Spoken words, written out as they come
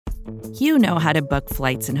You know how to book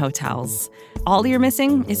flights and hotels. All you're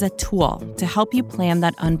missing is a tool to help you plan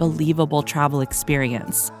that unbelievable travel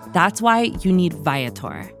experience. That's why you need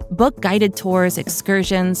Viator. Book guided tours,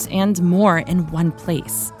 excursions, and more in one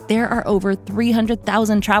place. There are over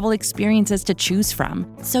 300,000 travel experiences to choose from,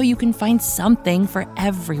 so you can find something for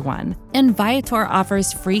everyone. And Viator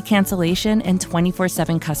offers free cancellation and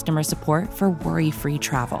 24/7 customer support for worry-free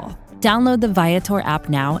travel. Download the Viator app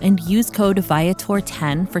now and use code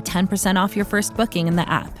Viator10 for 10% off your first booking in the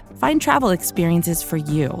app. Find travel experiences for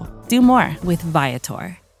you. Do more with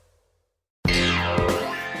Viator.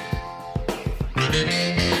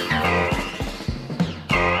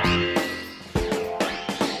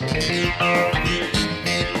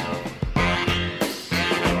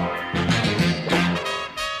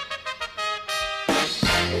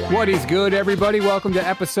 What is good, everybody? Welcome to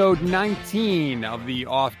episode 19 of the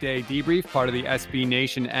Off Day Debrief, part of the SB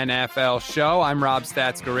Nation NFL show. I'm Rob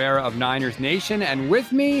Stats Guerrera of Niners Nation, and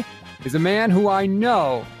with me is a man who I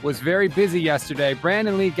know was very busy yesterday,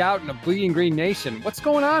 Brandon Lee Gouton of Bleeding Green Nation. What's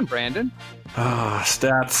going on, Brandon?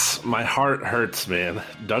 Stats, my heart hurts, man.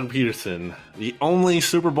 Doug Peterson, the only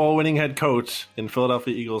Super Bowl winning head coach in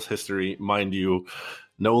Philadelphia Eagles history, mind you,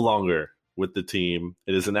 no longer with the team.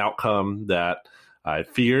 It is an outcome that I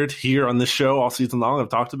feared here on this show all season long. I've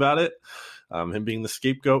talked about it, him being the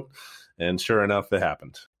scapegoat, and sure enough, it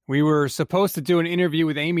happened. We were supposed to do an interview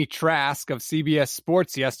with Amy Trask of CBS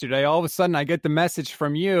Sports yesterday. All of a sudden, I get the message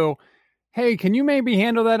from you, hey, can you maybe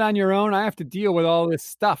handle that on your own? I have to deal with all this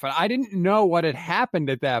stuff. And I didn't know what had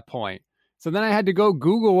happened at that point. So then I had to go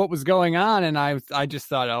Google what was going on, and I just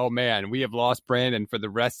thought, oh, man, we have lost Brandon for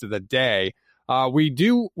the rest of the day. We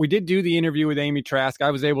did do the interview with Amy Trask.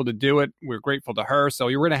 I was able to do it. We're grateful to her. So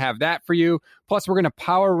we're going to have that for you. Plus, we're going to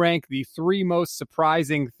power rank the 3 most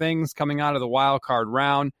surprising things coming out of the wild card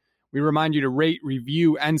round. We remind you to rate,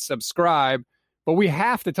 review, and subscribe. But we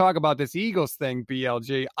have to talk about this Eagles thing,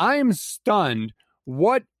 BLG. I am stunned.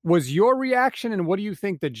 What was your reaction, and what do you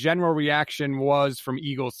think the general reaction was from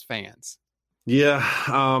Eagles fans?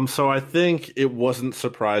 Yeah, so I think it wasn't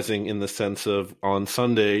surprising in the sense of on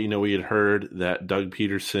Sunday, we had heard that Doug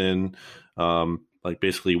Peterson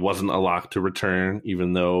basically wasn't a lock to return,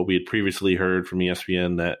 even though we had previously heard from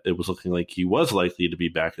ESPN that it was looking like he was likely to be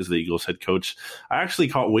back as the Eagles head coach. I actually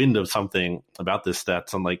caught wind of something about this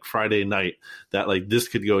stats on Friday night that this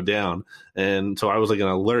could go down. And so I was an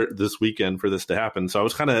alert this weekend for this to happen. So I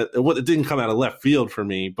was it didn't come out of left field for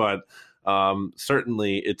me, but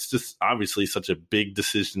certainly it's just obviously such a big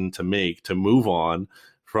decision to make to move on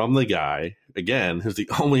from the guy, again, who's the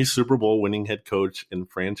only Super Bowl winning head coach in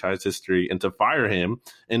franchise history, and to fire him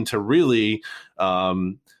and to really,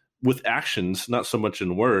 with actions, not so much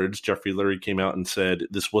in words. Jeffrey Lurie came out and said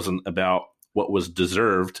this wasn't about what was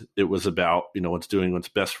deserved. It was about, what's doing what's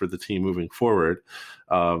best for the team moving forward.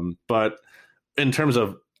 But in terms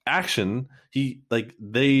of action,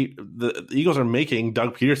 the Eagles are making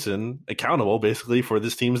Doug Peterson accountable basically for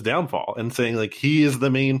this team's downfall and saying he is the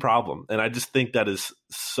main problem. And I just think that is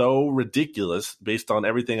so ridiculous based on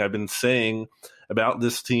everything I've been saying about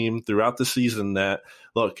this team throughout the season that,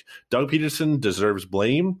 look, Doug Peterson deserves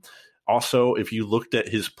blame. Also, if you looked at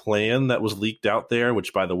his plan that was leaked out there,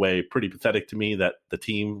 which, by the way, pretty pathetic to me that the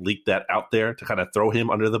team leaked that out there to kind of throw him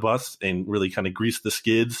under the bus and really kind of grease the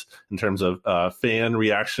skids in terms of fan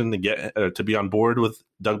reaction to get to be on board with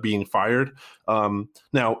Doug being fired.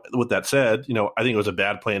 Now, with that said, I think it was a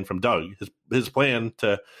bad plan from Doug. His plan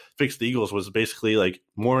to fix the Eagles was basically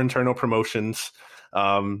more internal promotions.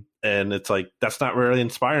 And it's that's not really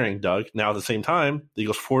inspiring, Doug. Now, at the same time, the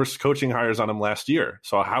Eagles forced coaching hires on him last year.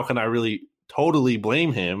 So how can I really totally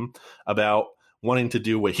blame him about wanting to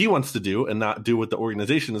do what he wants to do and not do what the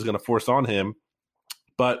organization is going to force on him?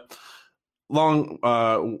 But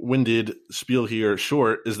long-winded spiel here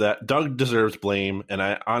short is that Doug deserves blame. And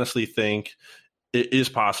I honestly think it is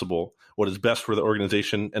possible. What is best for the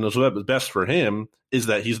organization and what is best for him is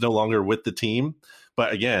that he's no longer with the team.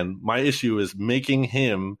 But again, my issue is making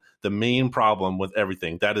him the main problem with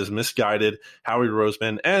everything. That is misguided. Howie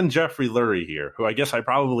Roseman and Jeffrey Lurie here, who I guess I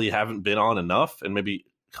probably haven't been on enough, and maybe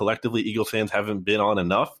collectively Eagles fans haven't been on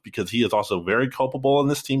enough, because he is also very culpable in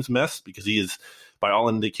this team's mess, because he is, by all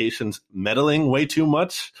indications, meddling way too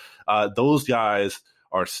much. Those guys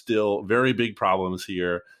are still very big problems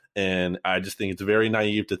here. And I just think it's very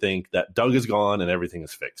naive to think that Doug is gone and everything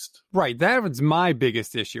is fixed. Right. That was my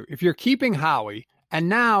biggest issue. If you're keeping Howie, and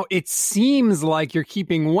now it seems like you're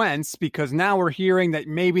keeping Wentz, because now we're hearing that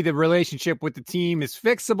maybe the relationship with the team is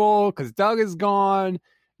fixable because Doug is gone.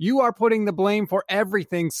 You are putting the blame for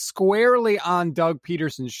everything squarely on Doug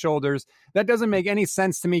Peterson's shoulders. That doesn't make any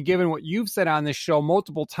sense to me, given what you've said on this show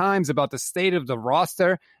multiple times about the state of the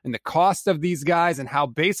roster and the cost of these guys and how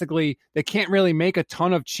basically they can't really make a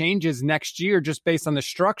ton of changes next year just based on the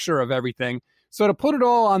structure of everything. So to put it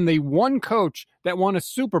all on the one coach that won a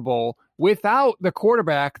Super Bowl without the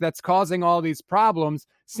quarterback that's causing all these problems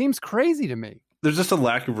seems crazy to me. There's just a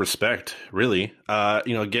lack of respect, really.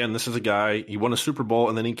 Again, this is a guy, he won a Super Bowl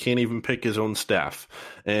and then he can't even pick his own staff.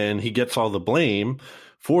 And he gets all the blame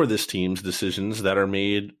for this team's decisions that are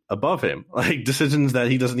made above him, like decisions that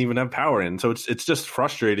he doesn't even have power in. So it's just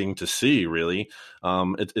frustrating to see, really.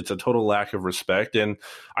 It's a total lack of respect. And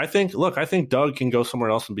I think Doug can go somewhere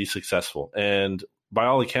else and be successful. And by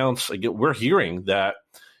all accounts, we're hearing that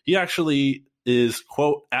he actually is,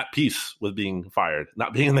 quote, at peace with being fired,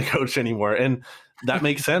 not being the coach anymore. And that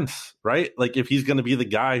makes sense, right? Like if he's going to be the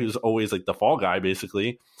guy who's always like the fall guy,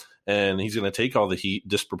 basically, and he's going to take all the heat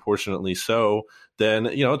disproportionately so, then,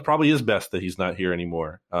 it probably is best that he's not here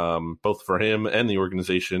anymore, both for him and the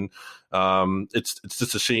organization. It's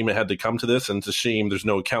just a shame it had to come to this, and it's a shame there's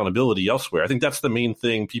no accountability elsewhere. I think that's the main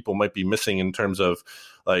thing people might be missing in terms of,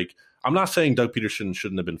 like, I'm not saying Doug Peterson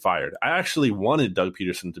shouldn't have been fired. I actually wanted Doug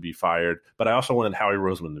Peterson to be fired, but I also wanted Howie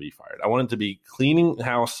Roseman to be fired. I wanted to be cleaning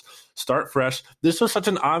house, start fresh. This was such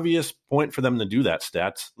an obvious point for them to do that,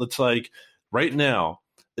 Stats. It's like right now,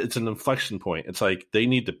 it's an inflection point. It's like they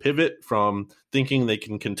need to pivot from thinking they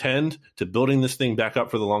can contend to building this thing back up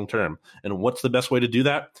for the long term. And what's the best way to do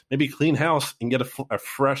that? Maybe clean house and get a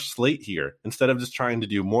fresh slate here instead of just trying to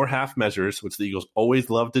do more half measures, which the Eagles always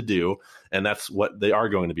love to do. And that's what they are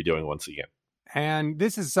going to be doing once again. And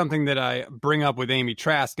this is something that I bring up with Amy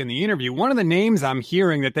Trask in the interview. One of the names I'm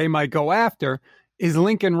hearing that they might go after is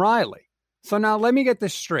Lincoln Riley. So now let me get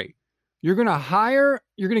this straight. You're going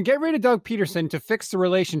to get rid of Doug Peterson to fix the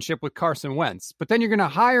relationship with Carson Wentz, but then you're going to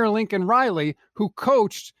hire Lincoln Riley, who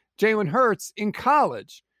coached Jalen Hurts in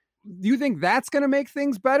college. Do you think that's going to make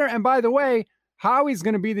things better? And by the way, Howie's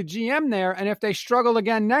going to be the GM there, and if they struggle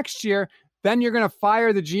again next year, then you're going to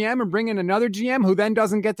fire the GM and bring in another GM who then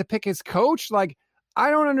doesn't get to pick his coach? Like,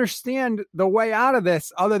 I don't understand the way out of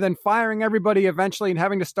this other than firing everybody eventually and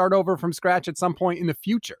having to start over from scratch at some point in the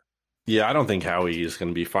future. Yeah, I don't think Howie is going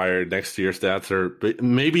to be fired next year, Stats, or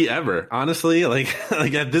maybe ever. Honestly, like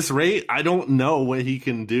at this rate, I don't know what he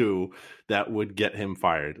can do that would get him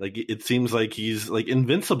fired. Like it seems like he's like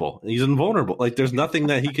invincible. He's invulnerable. Like there's nothing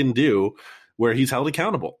that he can do where he's held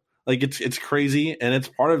accountable. Like it's crazy, and it's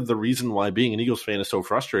part of the reason why being an Eagles fan is so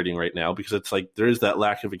frustrating right now, because it's like there is that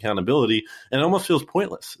lack of accountability, and it almost feels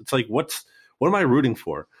pointless. It's like what am I rooting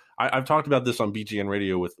for? I've talked about this on BGN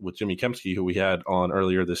Radio with Jimmy Kempski, who we had on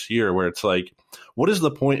earlier this year, where it's like, what is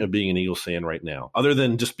the point of being an Eagles fan right now? Other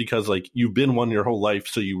than just because like you've been one your whole life,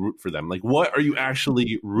 so you root for them. Like, what are you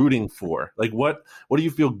actually rooting for? Like, what do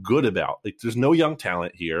you feel good about? Like, there's no young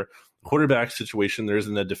talent here. Quarterback situation, there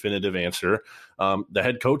isn't a definitive answer. The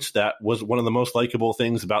head coach that was one of the most likable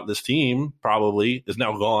things about this team probably is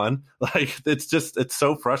now gone. Like, it's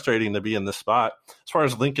so frustrating to be in this spot. As far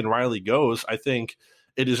as Lincoln Riley goes, I think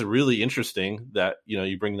it is really interesting that,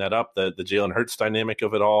 you bring that up, the Jalen Hurts dynamic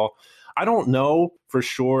of it all. I don't know for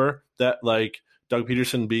sure that like Doug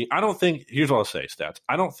Peterson here's what I'll say, Stats.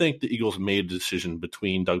 I don't think the Eagles made a decision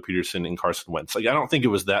between Doug Peterson and Carson Wentz. Like, I don't think it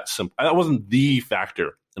was that simple. That wasn't the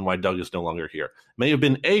factor in why Doug is no longer here. It may have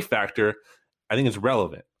been a factor. I think it's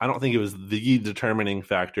relevant. I don't think it was the determining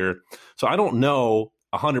factor. So I don't know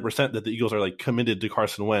 100% that the Eagles are like committed to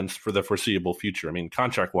Carson Wentz for the foreseeable future. I mean,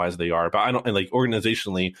 contract wise they are, but I don't, and like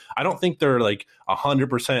organizationally, I don't think they're like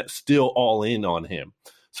 100% still all in on him.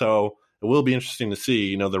 So it will be interesting to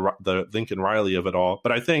see, the Lincoln Riley of it all.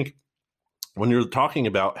 But I think when you're talking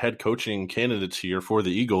about head coaching candidates here for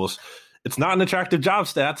the Eagles, it's not an attractive job,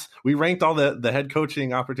 Stats. We ranked all the head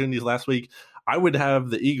coaching opportunities last week. I would have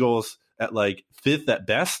the Eagles at like 5th at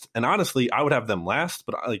best. And honestly, I would have them last,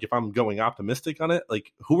 but like if I'm going optimistic on it,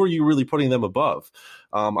 like who are you really putting them above?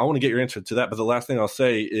 I want to get your answer to that. But the last thing I'll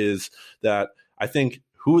say is that I think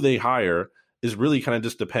who they hire is really kind of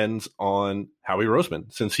just depends on Howie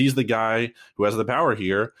Roseman, since he's the guy who has the power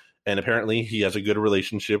here. And apparently he has a good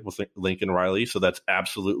relationship with Lincoln Riley, so that's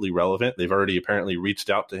absolutely relevant. They've already apparently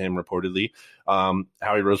reached out to him reportedly.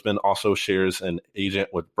 Howie Roseman also shares an agent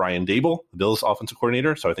with Brian Dable, the Bills offensive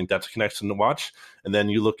coordinator, so I think that's a connection to watch. And then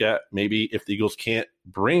you look at maybe if the Eagles can't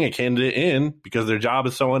bring a candidate in because their job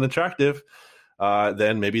is so unattractive,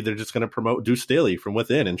 then maybe they're just going to promote Deuce Staley from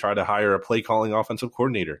within and try to hire a play-calling offensive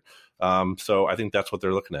coordinator. So I think that's what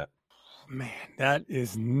they're looking at. Man, that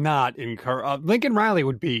is not encouraging. Lincoln Riley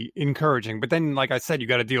would be encouraging, but then, like I said, you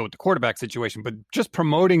got to deal with the quarterback situation. But just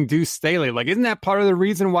promoting Deuce Staley, like, isn't that part of the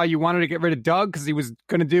reason why you wanted to get rid of Doug? Because he was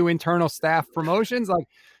going to do internal staff promotions? Like,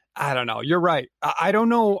 I don't know. You're right. I don't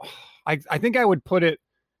know. I think I would put it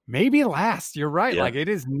maybe last. You're right. Yeah. Like, it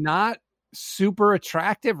is not super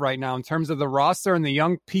attractive right now in terms of the roster and the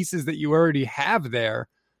young pieces that you already have there.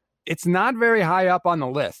 It's not very high up on the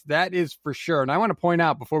list. That is for sure. And I want to point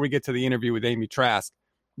out before we get to the interview with Amy Trask,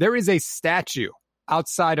 there is a statue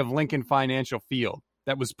outside of Lincoln Financial Field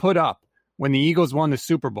that was put up when the Eagles won the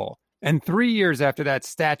Super Bowl. And 3 years after that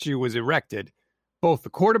statue was erected, both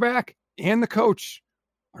the quarterback and the coach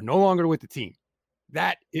are no longer with the team.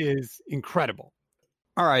 That is incredible.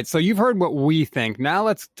 All right, so you've heard what we think. Now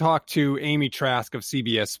let's talk to Amy Trask of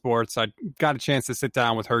CBS Sports. I got a chance to sit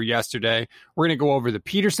down with her yesterday. We're going to go over the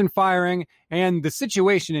Peterson firing and the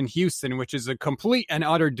situation in Houston, which is a complete and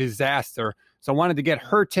utter disaster. So I wanted to get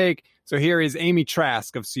her take. So here is Amy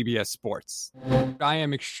Trask of CBS Sports. I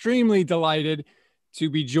am extremely delighted to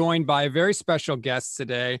be joined by a very special guest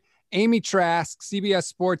today. Amy Trask, CBS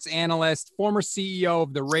Sports analyst, former CEO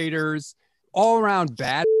of the Raiders, all-around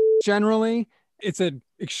bad generally. It's an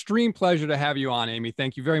extreme pleasure to have you on, Amy.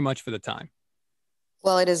 Thank you very much for the time.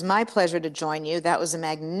 Well, it is my pleasure to join you. That was a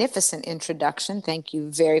magnificent introduction. Thank you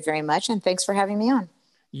very, very much. And thanks for having me on.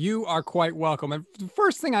 You are quite welcome. And the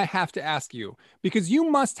first thing I have to ask you, because you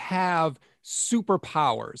must have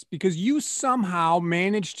superpowers, because you somehow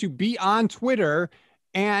managed to be on Twitter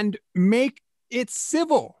and make it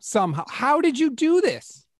civil somehow. How did you do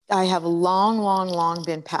this? I have long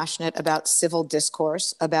been passionate about civil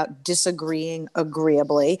discourse, about disagreeing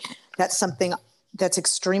agreeably. That's something that's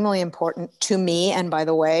extremely important to me. And by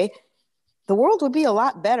the way, the world would be a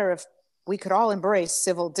lot better if we could all embrace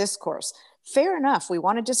civil discourse. Fair enough. We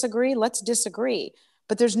want to disagree. Let's disagree.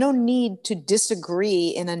 But there's no need to disagree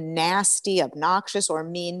in a nasty, obnoxious, or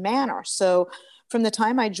mean manner. So from the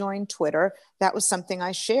time I joined Twitter, that was something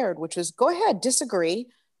I shared, which was go ahead, disagree,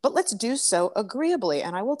 but let's do so agreeably.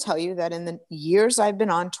 And I will tell you that in the years I've been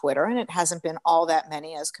on Twitter, and it hasn't been all that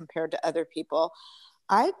many as compared to other people,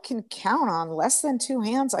 I can count on less than two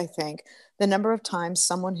hands, I think, the number of times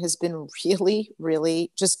someone has been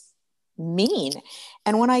really just mean.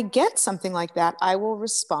 And when I get something like that, I will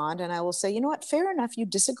respond and I will say, you know what, fair enough, you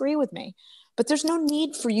disagree with me, but there's no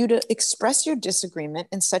need for you to express your disagreement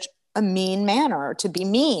in such a mean manner or to be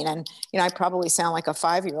mean. And, I probably sound like a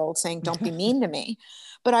 5-year-old saying, don't be mean to me.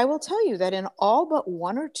 But I will tell you that in all but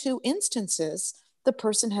one or two instances, the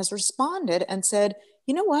person has responded and said,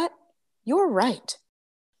 you know what, you're right.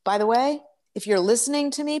 By the way, if you're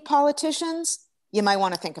listening to me, politicians, you might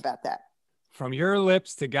want to think about that. From your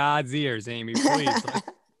lips to God's ears, Amy, please.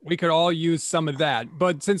 We could all use some of that.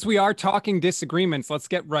 But since we are talking disagreements, let's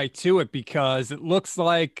get right to it, because it looks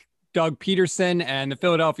like Doug Peterson and the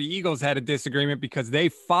Philadelphia Eagles had a disagreement because they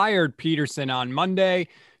fired Peterson on Monday,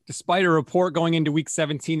 despite a report going into week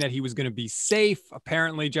 17 that he was going to be safe.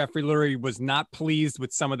 Apparently, Jeffrey Lurie was not pleased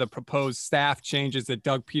with some of the proposed staff changes that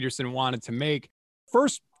Doug Peterson wanted to make.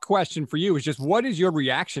 First question for you is just, what is your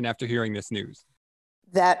reaction after hearing this news?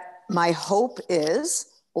 That my hope is,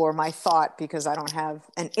 or my thought, because I don't have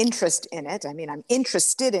an interest in it. I mean, I'm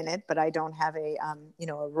interested in it, but I don't have a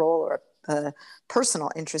role or a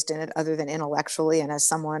personal interest in it other than intellectually and as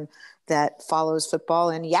someone that follows football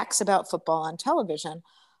and yaks about football on television.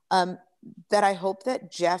 That I hope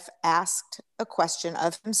that Jeff asked a question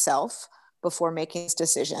of himself before making his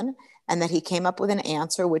decision, and that he came up with an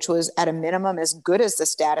answer which was at a minimum as good as the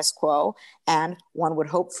status quo, and one would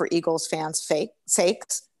hope for Eagles fans'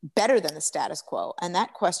 sakes, better than the status quo. And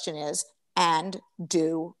that question is, and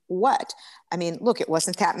do what? I mean, look, it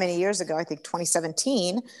wasn't that many years ago, I think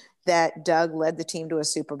 2017, that Doug led the team to a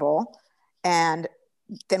Super Bowl and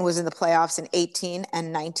then was in the playoffs in 18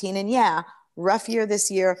 and 19. And yeah, rough year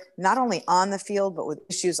this year, not only on the field, but with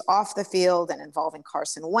issues off the field and involving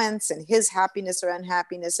Carson Wentz and his happiness or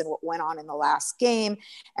unhappiness and what went on in the last game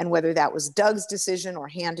and whether that was Doug's decision or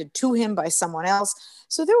handed to him by someone else.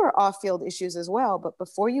 So there were off-field issues as well. But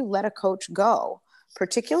before you let a coach go,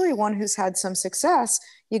 particularly one who's had some success,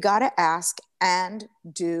 you got to ask and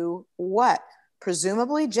do what?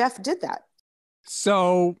 Presumably Jeff did that.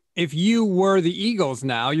 So if you were the Eagles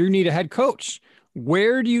now, you need a head coach.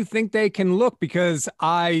 Where do you think they can look? Because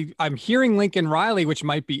I'm hearing Lincoln Riley, which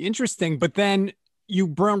might be interesting, but then you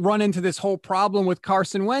run into this whole problem with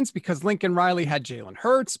Carson Wentz because Lincoln Riley had Jalen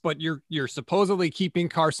Hurts, but you're supposedly keeping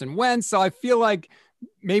Carson Wentz. So I feel like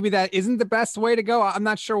maybe that isn't the best way to go. I'm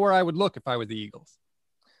not sure where I would look if I were the Eagles.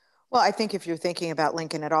 Well, I think if you're thinking about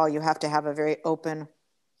Lincoln at all, you have to have a very open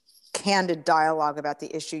candid dialogue about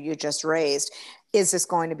the issue you just raised. Is this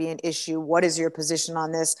going to be an issue? What is your position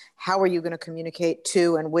on this? How are you going to communicate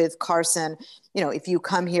to and with Carson? If you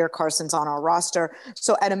come here, Carson's on our roster.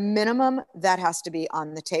 So at a minimum, that has to be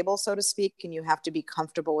on the table, so to speak, and you have to be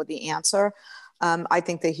comfortable with the answer. I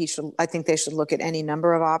think they should look at any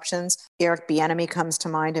number of options. Eric Bieniemy comes to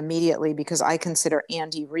mind immediately because I consider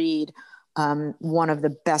Andy Reid one of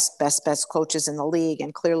the best coaches in the league.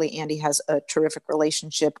 And clearly Andy has a terrific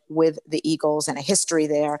relationship with the Eagles and a history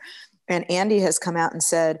there. And Andy has come out and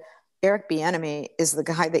said, Eric Bieniemy is the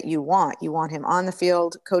guy that you want. You want him on the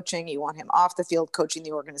field coaching. You want him off the field coaching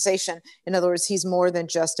the organization. In other words, he's more than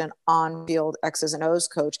just an on-field X's and O's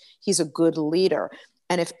coach. He's a good leader.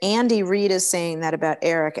 And if Andy Reid is saying that about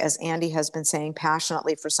Eric, as Andy has been saying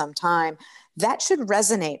passionately for some time, that should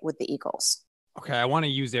resonate with the Eagles. Okay, I want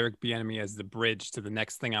to use Eric Bieniemy as the bridge to the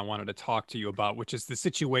next thing I wanted to talk to you about, which is the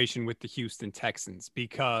situation with the Houston Texans,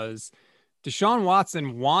 because Deshaun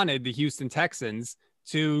Watson wanted the Houston Texans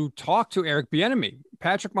to talk to Eric Bieniemy.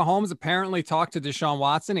 Patrick Mahomes apparently talked to Deshaun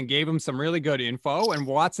Watson and gave him some really good info, and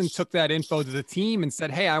Watson took that info to the team and said,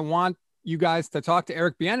 hey, I want you guys to talk to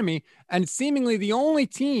Eric Bieniemy. And seemingly the only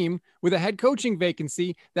team with a head coaching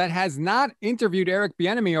vacancy that has not interviewed Eric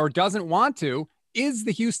Bieniemy or doesn't want to is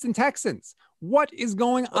the Houston Texans. What is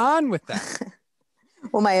going on with that?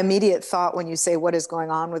 Well, my immediate thought when you say what is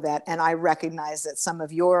going on with that, and I recognize that some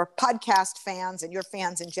of your podcast fans and your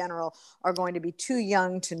fans in general are going to be too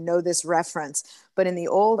young to know this reference, but in the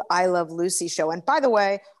old I Love Lucy show, and by the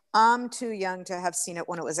way, I'm too young to have seen it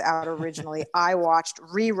when it was out originally. I watched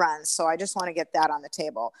reruns, so I just want to get that on the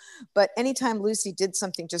table. But anytime Lucy did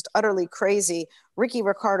something just utterly crazy, Ricky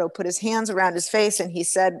Ricardo put his hands around his face and he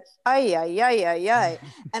said, ay, ay, ay, ay, ay.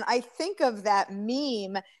 And I think of that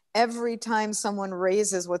meme every time someone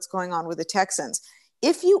raises what's going on with the Texans.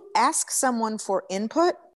 If you ask someone for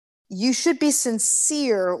input, you should be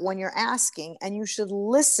sincere when you're asking, and you should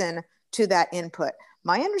listen to that input.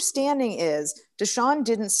 My understanding is Deshaun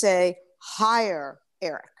didn't say, hire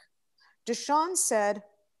Eric. Deshaun said,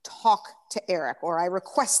 talk to Eric, or I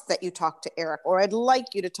request that you talk to Eric, or I'd like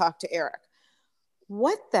you to talk to Eric.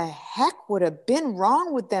 What the heck would have been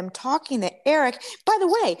wrong with them talking to Eric? By the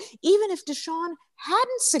way, even if Deshaun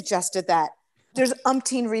hadn't suggested that, there's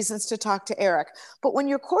umpteen reasons to talk to Eric. But when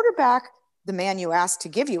your quarterback, the man you asked to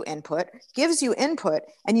give you input, gives you input,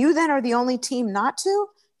 and you then are the only team not to,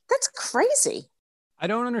 that's crazy. I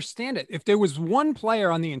don't understand it. If there was one player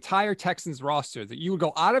on the entire Texans roster that you would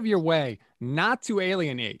go out of your way not to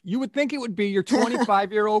alienate, you would think it would be your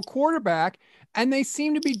 25-year-old quarterback, and they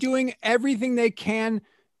seem to be doing everything they can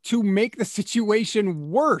to make the situation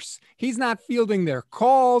worse. He's not fielding their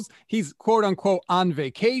calls. He's quote unquote on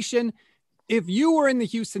vacation. If you were in the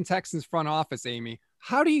Houston Texans front office, Amy,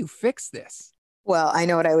 how do you fix this? Well, I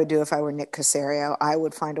know what I would do if I were Nick Caserio. I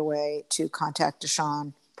would find a way to contact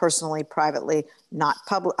Deshaun personally, privately, not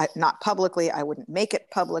publicly. I wouldn't make it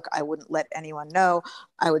public. I wouldn't let anyone know.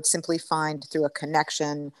 I would simply find through a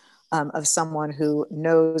connection of someone who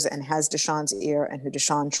knows and has Deshaun's ear and who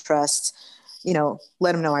Deshaun trusts,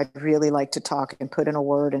 let him know I'd really like to talk and put in a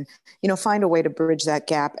word and, find a way to bridge that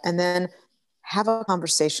gap, and then have a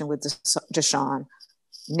conversation with Deshaun,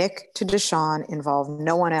 Nick to Deshaun, involve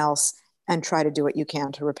no one else, and try to do what you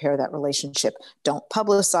can to repair that relationship. Don't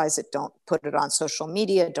publicize it. Don't put it on social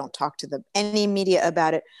media. Don't talk to any media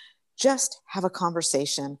about it. Just have a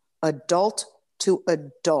conversation, adult to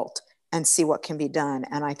adult, and see what can be done.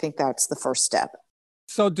 And I think that's the first step.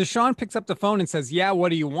 So Deshaun picks up the phone and says, yeah, what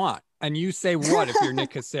do you want? And you say what if you're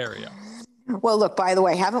Nick Caserio? Well, look, by the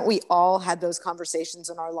way, haven't we all had those conversations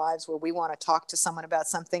in our lives where we want to talk to someone about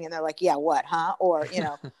something and they're like, yeah, what, huh? Or,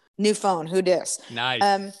 new phone, who dis? Nice.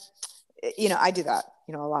 I do that,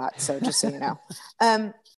 a lot. So just so you know,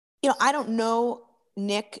 I don't know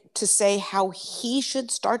Nick to say how he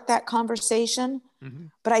should start that conversation,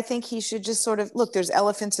 but I think he should just sort of look, there's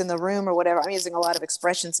elephants in the room or whatever. I'm using a lot of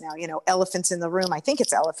expressions now, elephants in the room. I think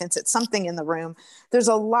it's elephants. It's something in the room. There's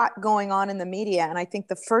a lot going on in the media. And I think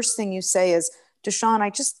the first thing you say is, Deshaun,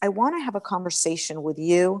 I want to have a conversation with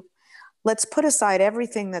you. Let's put aside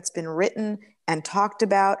everything that's been written and talked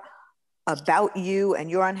about you and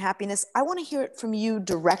your unhappiness. I want to hear it from you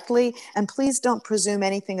directly. And please don't presume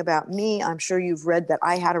anything about me. I'm sure you've read that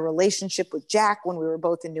I had a relationship with Jack when we were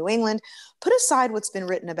both in New England. Put aside what's been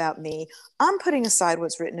written about me. I'm putting aside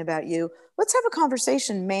what's written about you. Let's have a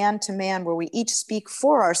conversation man to man where we each speak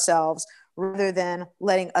for ourselves rather than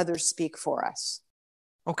letting others speak for us.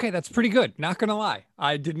 Okay, that's pretty good. Not going to lie.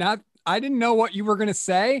 I didn't know what you were going to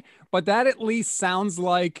say, but that at least sounds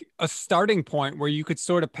like a starting point where you could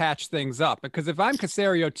sort of patch things up. Because if I'm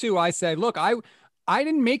Caserio too, I say, look, I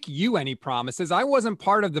didn't make you any promises. I wasn't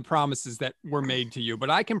part of the promises that were made to you, but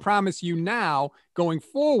I can promise you now going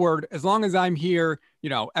forward, as long as I'm here,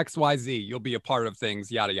 XYZ, you'll be a part of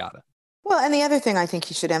things, yada, yada. Well, and the other thing I think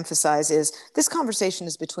he should emphasize is this conversation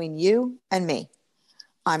is between you and me.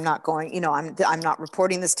 I'm not going, I'm not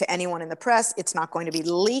reporting this to anyone in the press. It's not going to be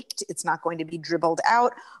leaked. It's not going to be dribbled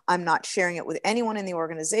out. I'm not sharing it with anyone in the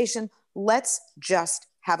organization. Let's just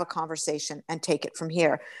have a conversation and take it from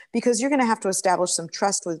here, because you're going to have to establish some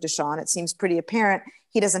trust with Deshaun. It seems pretty apparent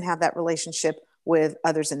he doesn't have that relationship with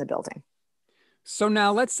others in the building. So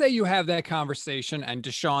now let's say you have that conversation and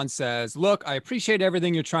Deshaun says, look, I appreciate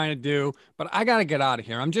everything you're trying to do, but I got to get out of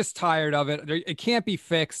here. I'm just tired of it. It can't be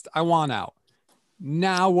fixed. I want out.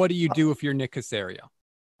 Now, what do you do if you're Nick Caserio?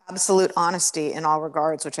 Absolute honesty in all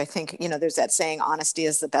regards, which I think, there's that saying, honesty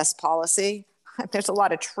is the best policy. There's a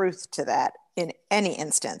lot of truth to that in any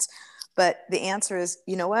instance. But the answer is,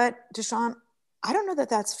 you know what, Deshaun, I don't know that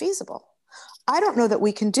that's feasible. I don't know that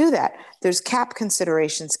we can do that. There's cap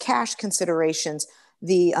considerations, cash considerations,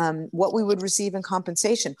 the what we would receive in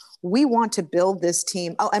compensation. We want to build this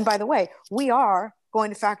team. Oh, and by the way, we are going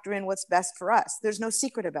to factor in what's best for us. There's no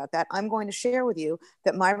secret about that. I'm going to share with you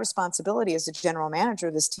that my responsibility as the general manager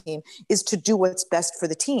of this team is to do what's best for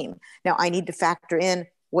the team. Now, I need to factor in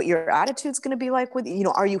what your attitude's going to be like with,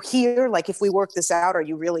 are you here? Like, if we work this out, are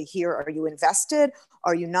you really here? Are you invested?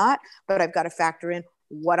 Are you not? But I've got to factor in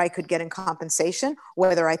what I could get in compensation,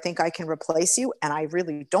 whether I think I can replace you. And I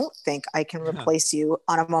really don't think I can replace you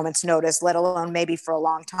on a moment's notice, let alone maybe for a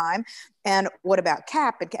long time. And what about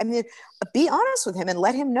cap? I mean, be honest with him and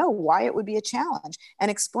let him know why it would be a challenge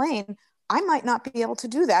and explain, I might not be able to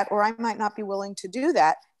do that, or I might not be willing to do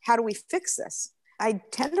that. How do we fix this? I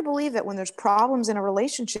tend to believe that when there's problems in a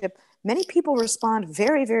relationship, many people respond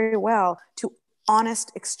very, very well to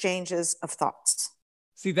honest exchanges of thoughts.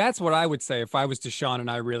 See, that's what I would say if I was Deshaun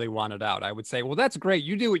and I really wanted out. I would say, well, that's great.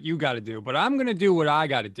 You do what you got to do, but I'm going to do what I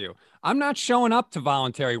got to do. I'm not showing up to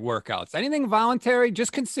voluntary workouts. Anything voluntary,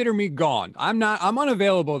 just consider me gone. I'm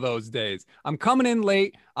unavailable those days. I'm coming in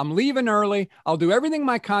late. I'm leaving early. I'll do everything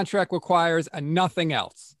my contract requires and nothing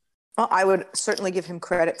else. Well, I would certainly give him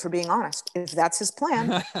credit for being honest. If that's his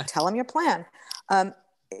plan, tell him your plan. I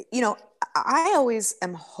always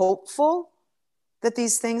am hopeful that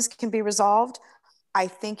these things can be resolved. I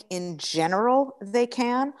think in general they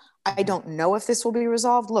can. I don't know if this will be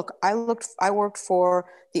resolved. Look, I worked for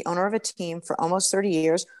the owner of a team for almost 30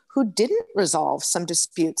 years who didn't resolve some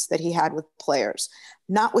disputes that he had with players,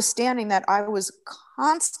 notwithstanding that I was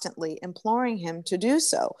constantly imploring him to do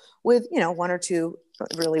so with, one or two,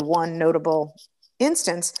 really one notable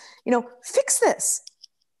instance, fix this,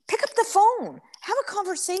 pick up the phone, have a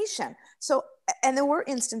conversation. So, and there were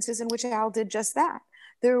instances in which Al did just that.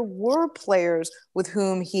 There were players with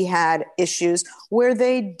whom he had issues where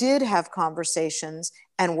they did have conversations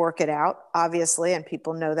and work it out, obviously, and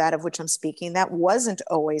people know that, of which I'm speaking. That wasn't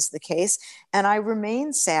always the case. And I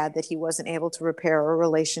remain sad that he wasn't able to repair a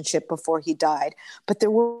relationship before he died. But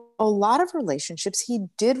there were a lot of relationships he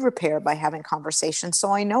did repair by having conversations.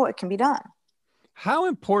 So I know it can be done. How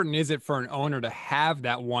important is it for an owner to have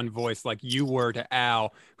that one voice like you were to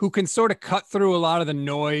Al, who can sort of cut through a lot of the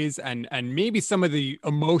noise and maybe some of the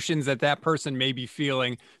emotions that person may be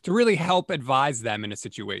feeling to really help advise them in a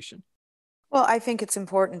situation? Well, I think it's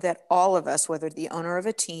important that all of us, whether the owner of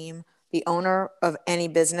a team, the owner of any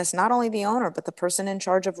business, not only the owner, but the person in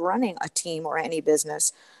charge of running a team or any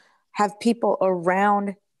business, have people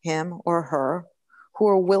around him or her who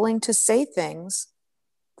are willing to say things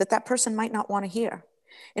that person might not want to hear.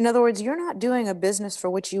 In other words, you're not doing a business for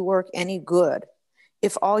which you work any good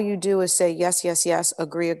if all you do is say, yes, yes, yes,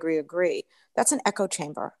 agree, agree, agree. That's an echo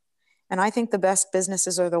chamber. And I think the best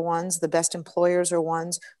businesses are the best employers are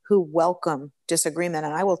ones who welcome disagreement.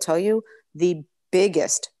 And I will tell you, the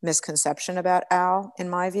biggest misconception about Al, in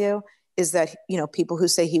my view, is that, people who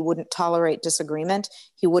say he wouldn't tolerate disagreement,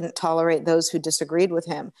 he wouldn't tolerate those who disagreed with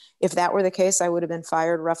him. If that were the case, I would have been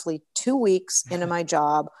fired roughly 2 weeks into my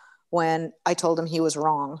job when I told him he was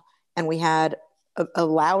wrong. And we had a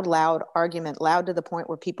loud argument, loud to the point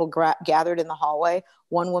where people gathered in the hallway.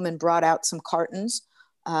 One woman brought out some cartons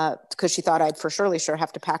because she thought I'd for sure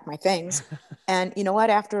have to pack my things. And you know what?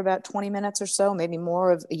 After about 20 minutes or so, maybe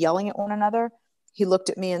more of yelling at one another, he looked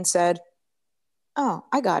at me and said, "Oh,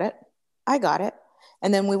 I got it.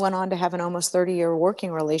 And then we went on to have an almost 30-year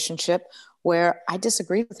working relationship where I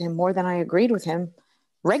disagreed with him more than I agreed with him.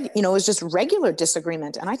 It was just regular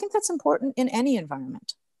disagreement. And I think that's important in any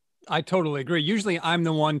environment. I totally agree. Usually I'm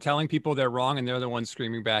the one telling people they're wrong and they're the one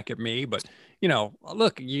screaming back at me. But,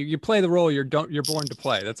 look, you play the role you're born to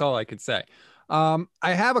play. That's all I could say.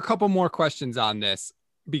 I have a couple more questions on this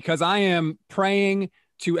because I am praying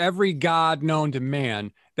to every God known to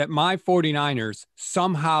man that my 49ers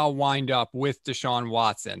somehow wind up with Deshaun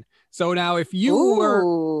Watson. So now if you were,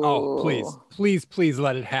 oh, please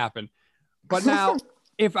let it happen. But now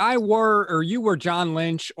if I were, or you were John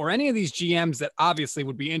Lynch or any of these GMs that obviously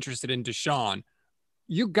would be interested in Deshaun,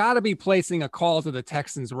 you got to be placing a call to the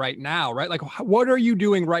Texans right now, right? Like, what are you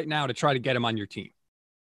doing right now to try to get him on your team?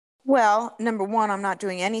 Well, number one, I'm not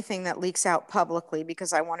doing anything that leaks out publicly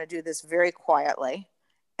because I want to do this very quietly.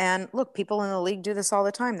 And look, people in the league do this all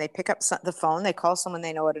the time. They pick up the phone, they call someone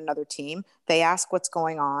they know at another team, they ask what's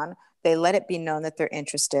going on, they let it be known that they're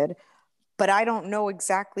interested. But I don't know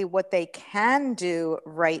exactly what they can do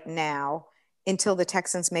right now until the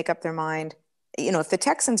Texans make up their mind. You know, if the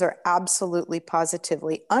Texans are absolutely,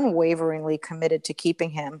 positively, unwaveringly committed to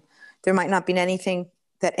keeping him, there might not be anything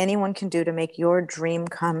that anyone can do to make your dream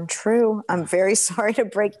come true. I'm very sorry to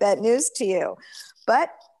break that news to you.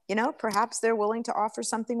 But, you know, perhaps they're willing to offer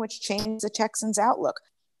something which changes the Texans' outlook.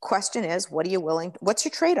 Question is, what's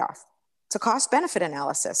your trade-off? It's a cost-benefit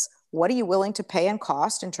analysis. What are you willing to pay in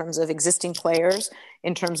cost in terms of existing players,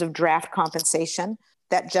 in terms of draft compensation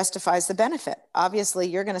that justifies the benefit? Obviously,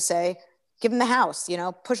 you're going to say, give them the house, you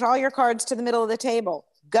know, push all your cards to the middle of the table,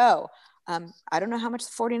 go. I don't know how much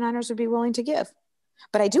the 49ers would be willing to give,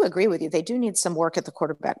 but I do agree with you. They do need some work at the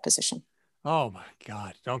quarterback position. Oh my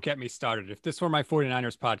God, don't get me started. If this were my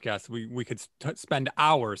 49ers podcast, we could spend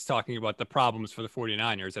hours talking about the problems for the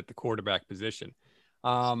 49ers at the quarterback position.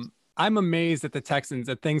 I'm amazed at the Texans,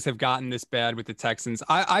 that things have gotten this bad with the Texans.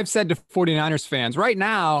 I've said to 49ers fans, right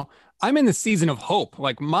now, I'm in the season of hope.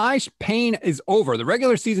 Like, my pain is over. The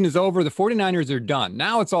regular season is over. The 49ers are done.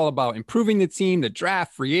 Now it's all about improving the team, the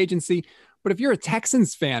draft, free agency. But if you're a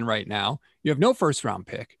Texans fan right now, you have no first round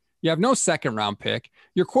pick. You have no second round pick.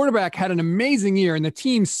 Your quarterback had an amazing year and the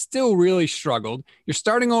team still really struggled. You're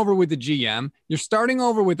starting over with the GM. You're starting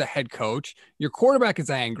over with the head coach. Your quarterback is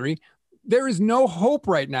angry. There is no hope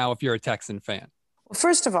right now if you're a Texan fan. Well,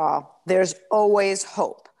 first of all, there's always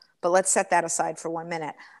hope. But let's set that aside for 1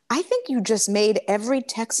 minute. I think you just made every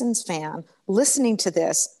Texans fan listening to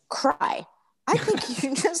this cry. I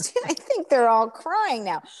think they're all crying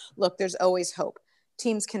now. Look, there's always hope.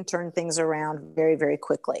 Teams can turn things around very, very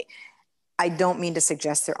quickly. I don't mean to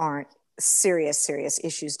suggest there aren't serious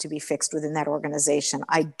issues to be fixed within that organization.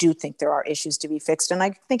 I do think there are issues to be fixed. And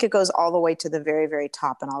I think it goes all the way to the very, very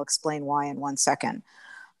top. And I'll explain why in 1 second.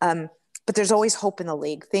 But there's always hope in the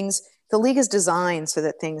league. The league is designed so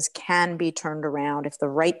that things can be turned around if the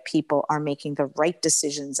right people are making the right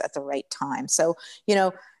decisions at the right time. So, you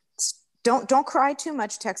know, don't cry too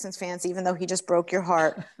much, Texans fans, even though he just broke your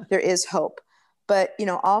heart. There is hope. But, you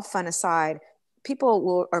know, all fun aside,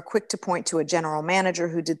 people are quick to point to a general manager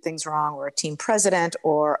who did things wrong, or a team president,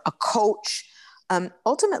 or a coach.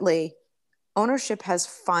 Ultimately, ownership has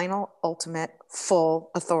final, ultimate,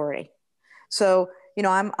 full authority. So, you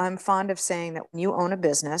know, I'm fond of saying that when you own a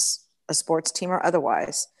business, a sports team or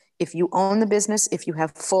otherwise, if you own the business, if you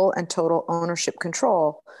have full and total ownership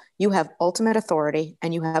control, you have ultimate authority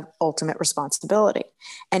and you have ultimate responsibility.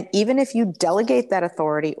 And even if you delegate that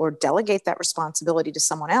authority or delegate that responsibility to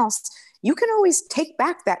someone else, you can always take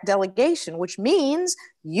back that delegation, which means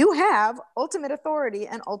you have ultimate authority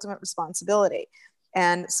and ultimate responsibility.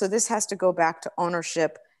 And so this has to go back to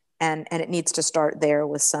ownership, and it needs to start there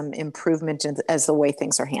with some improvement as the way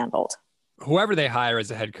things are handled. Whoever they hire as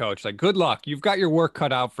a head coach, like, good luck. You've got your work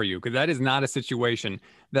cut out for you, because that is not a situation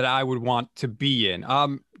that I would want to be in.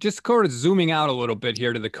 Just sort of zooming out a little bit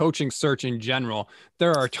here to the coaching search in general.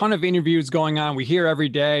 There are a ton of interviews going on. We hear every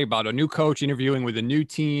day about a new coach interviewing with a new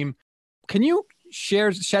team. Can you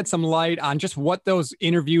shed some light on just what those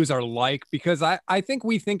interviews are like? Because I think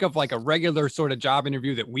we think of like a regular sort of job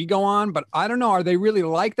interview that we go on, but I don't know. Are they really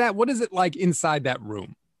like that? What is it like inside that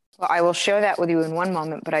room? Well, I will share that with you in one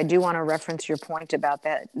moment, but I do want to reference your point about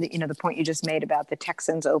that, you know, the point you just made about the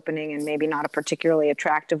Texans opening and maybe not a particularly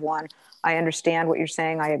attractive one. I understand what you're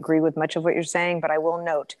saying. I agree with much of what you're saying, but I will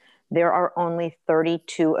note there are only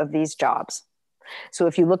 32 of these jobs. So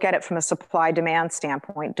if you look at it from a supply-demand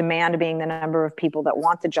standpoint, demand being the number of people that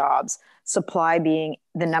want the jobs, supply being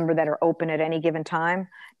the number that are open at any given time,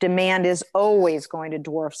 demand is always going to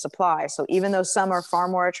dwarf supply. So even though some are far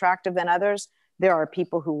more attractive than others, there are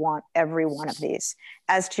people who want every one of these.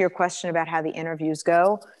 As to your question about how the interviews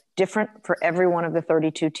go, different for every one of the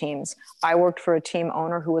 32 teams. I worked for a team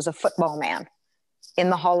owner who was a football man in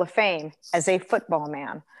the Hall of Fame as a football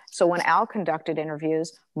man. So when Al conducted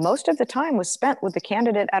interviews, most of the time was spent with the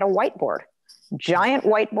candidate at a whiteboard. Giant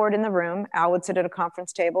whiteboard in the room. Al would sit at a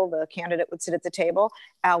conference table. The candidate would sit at the table.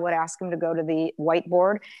 Al would ask him to go to the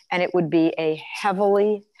whiteboard, and it would be a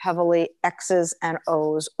heavily, heavily X's and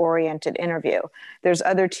O's oriented interview. There's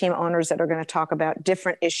other team owners that are going to talk about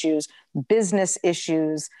different issues, business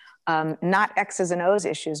issues, not X's and O's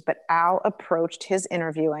issues, but Al approached his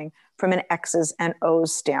interviewing from an X's and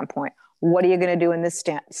O's standpoint. What are you going to do in this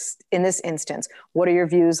instance? What are your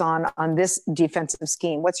views on this defensive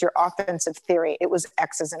scheme? What's your offensive theory? It was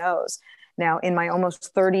X's and O's. Now, in my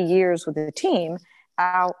almost 30 years with the team,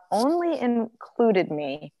 Al only included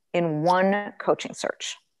me in one coaching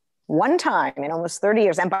search. One time in almost 30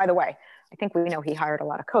 years. And by the way, I think we know he hired a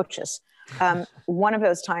lot of coaches. One of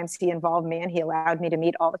those times he involved me and he allowed me to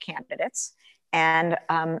meet all the candidates. And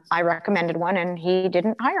I recommended one and he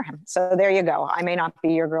didn't hire him. So there you go. I may not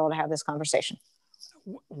be your girl to have this conversation.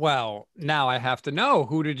 Well, now I have to know,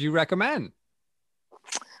 who did you recommend?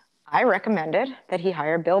 I recommended that he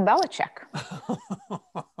hire Bill Belichick.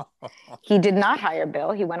 He did not hire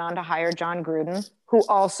Bill. He went on to hire John Gruden, who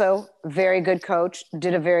also very good coach,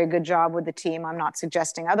 did a very good job with the team. I'm not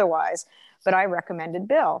suggesting otherwise, but I recommended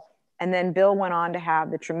Bill. And then Bill went on to have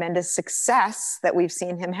the tremendous success that we've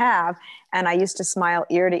seen him have. And I used to smile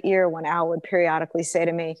ear to ear when Al would periodically say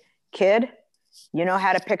to me, "Kid, you know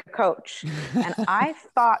how to pick a coach." And I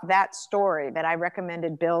thought that story that I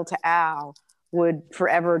recommended Bill to Al would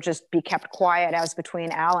forever just be kept quiet as between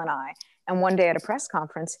Al and I. And one day at a press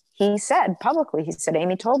conference, he said publicly, he said,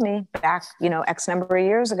 "Amy told me back, X number of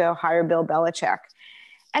years ago, hire Bill Belichick."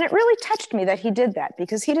 And it really touched me that he did that,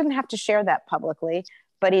 because he didn't have to share that publicly,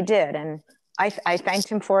 but he did. And I thanked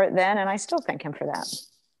him for it then, and I still thank him for that.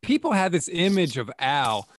 People have this image of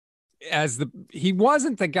Al as he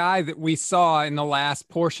wasn't the guy that we saw in the last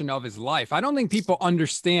portion of his life. I don't think people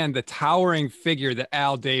understand the towering figure that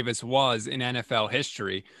Al Davis was in NFL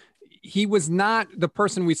history. He was not the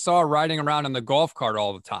person we saw riding around on the golf cart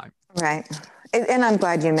all the time. Right. And I'm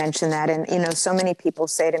glad you mentioned that. And, so many people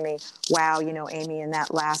say to me, wow, Amy, in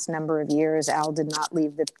that last number of years, Al did not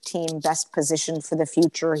leave the team best positioned for the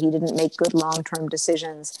future. He didn't make good long-term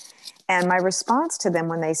decisions. And my response to them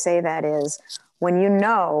when they say that is, when you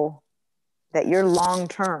know that your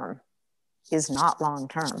long-term is not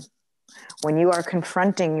long-term, when you are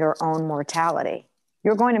confronting your own mortality,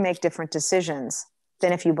 you're going to make different decisions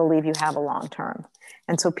than if you believe you have a long-term.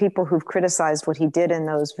 And so people who've criticized what he did in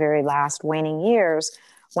those very last waning years,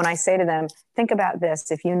 when I say to them, think about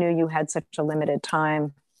this, if you knew you had such a limited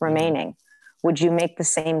time remaining, would you make the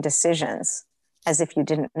same decisions as if you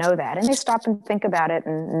didn't know that? And they stop and think about it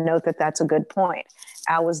and note that that's a good point.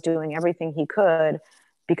 Al was doing everything he could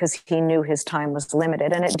because he knew his time was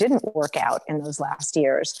limited, and it didn't work out in those last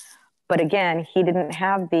years. But again, he didn't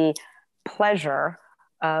have the pleasure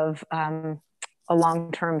of a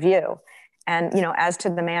long-term view. And, as to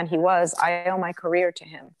the man he was, I owe my career to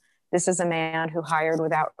him. This is a man who hired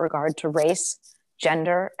without regard to race,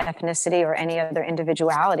 gender, ethnicity, or any other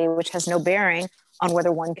individuality, which has no bearing on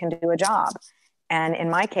whether one can do a job. And in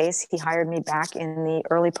my case, he hired me back in the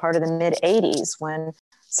early part of the mid-'80s when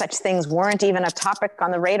such things weren't even a topic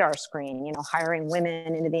on the radar screen. Hiring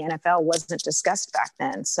women into the NFL wasn't discussed back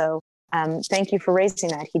then. So thank you for raising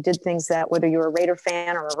that. He did things that, whether you're a Raider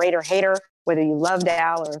fan or a Raider hater, whether you loved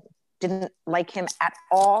Al or didn't like him at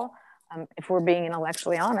all, if we're being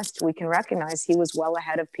intellectually honest, we can recognize he was well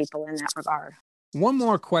ahead of people in that regard. One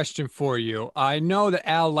more question for you. I know that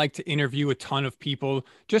Al liked to interview a ton of people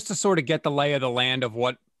just to sort of get the lay of the land of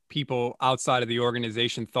what people outside of the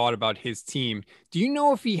organization thought about his team. Do you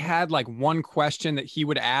know if he had like one question that he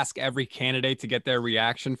would ask every candidate to get their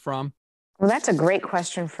reaction from? Well, that's a great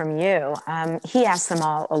question from you. He asked them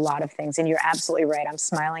all a lot of things, and you're absolutely right. I'm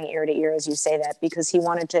smiling ear to ear as you say that, because he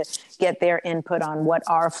wanted to get their input on what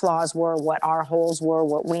our flaws were, what our holes were,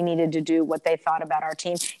 what we needed to do, what they thought about our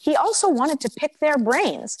team. He also wanted to pick their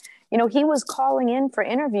brains. He was calling in for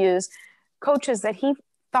interviews coaches that he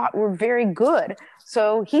thought were very good.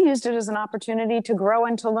 So he used it as an opportunity to grow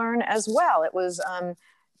and to learn as well. It was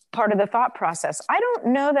part of the thought process. I don't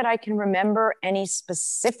know that I can remember any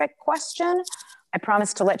specific question. I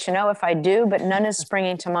promise to let you know if I do, but none is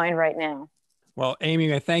springing to mind right now. Well,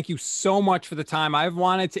 Amy, I thank you so much for the time. I've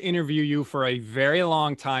wanted to interview you for a very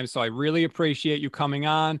long time, so I really appreciate you coming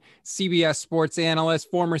on. CBS sports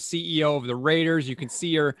analyst, former CEO of the Raiders. You can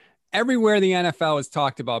see her everywhere the NFL is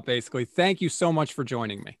talked about, basically. Thank you so much for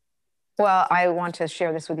joining me. Well, I want to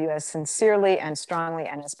share this with you as sincerely and strongly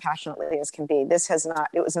and as passionately as can be.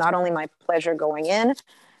 It was not only my pleasure going in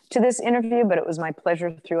to this interview, but it was my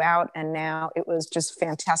pleasure throughout. And now it was just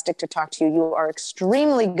fantastic to talk to you. You are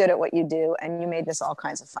extremely good at what you do, and you made this all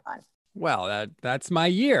kinds of fun. Well, that's my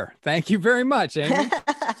year. Thank you very much, Amy.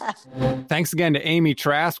 Thanks again to Amy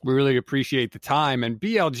Trask. We really appreciate the time. And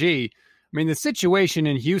BLG, I mean, the situation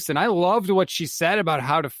in Houston, I loved what she said about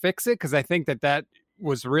how to fix it, because I think that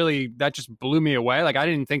just blew me away. Like, I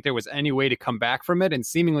didn't think there was any way to come back from it, and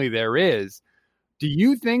seemingly there is. Do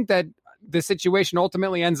you think that the situation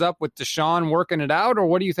ultimately ends up with Deshaun working it out, or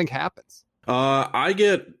what do you think happens? I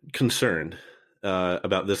get concerned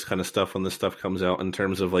about this kind of stuff when this stuff comes out, in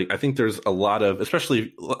terms of, like, I think there's a lot of,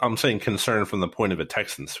 especially I'm saying concern from the point of a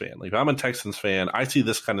Texans fan. Like, if I'm a Texans fan, I see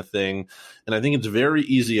this kind of thing, and I think it's very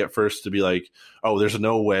easy at first to be like, oh, there's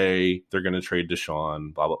no way they're going to trade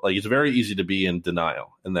Deshaun, blah, blah. Like, it's very easy to be in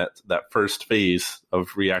denial in that first phase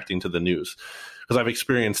of reacting to the news. Because I've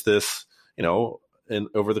experienced this,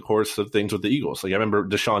 over the course of things with the Eagles. Like, I remember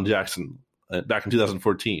Deshaun Jackson back in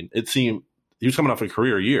 2014. It seemed he was coming off a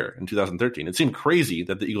career year in 2013. It seemed crazy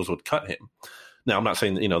that the Eagles would cut him. Now, I'm not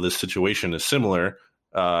saying that, this situation is similar,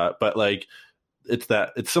 but like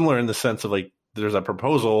it's similar in the sense of, like, there's a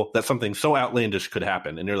proposal that something so outlandish could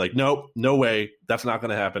happen, and you're like, nope, no way, that's not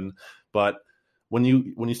going to happen. But when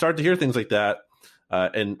you start to hear things like that,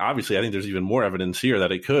 and obviously I think there's even more evidence here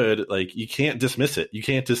that it could, like, you can't dismiss it. You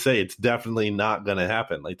can't just say it's definitely not going to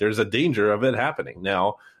happen. Like, there's a danger of it happening.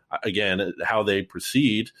 Now, again, how they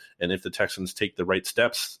proceed, and if the Texans take the right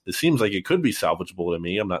steps, it seems like it could be salvageable to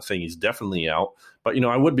me. I'm not saying he's definitely out, but,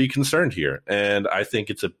 I would be concerned here. And I think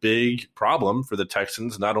it's a big problem for the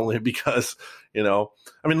Texans, not only because, what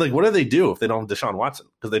do they do if they don't have Deshaun Watson?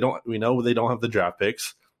 Because we know they don't have the draft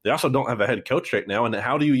picks. They also don't have a head coach right now. And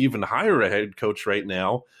how do you even hire a head coach right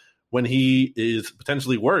now when he is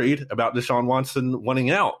potentially worried about Deshaun Watson wanting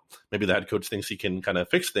out? Maybe the head coach thinks he can kind of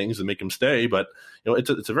fix things and make him stay, but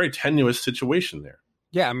it's a very tenuous situation there.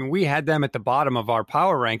 Yeah, I mean, we had them at the bottom of our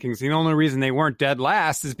power rankings. The only reason they weren't dead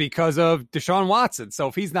last is because of Deshaun Watson. So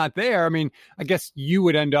if he's not there, I mean, I guess you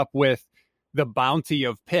would end up with the bounty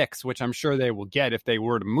of picks, which I'm sure they will get if they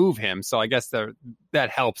were to move him. So I guess that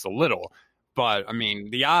helps a little. But, I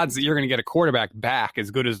mean, the odds that you're going to get a quarterback back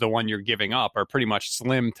as good as the one you're giving up are pretty much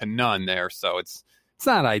slim to none there. So it's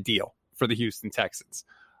not ideal for the Houston Texans.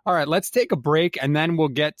 All right, let's take a break, and then we'll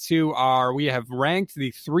get to we have ranked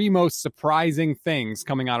the 3 most surprising things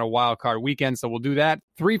coming out of Wild Card Weekend. So we'll do that.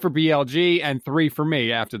 3 for BLG and 3 for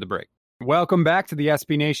me after the break. Welcome back to the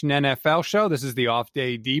SB Nation NFL show. This is the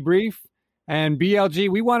off-day debrief. And BLG,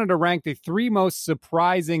 we wanted to rank the 3 most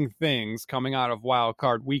surprising things coming out of Wild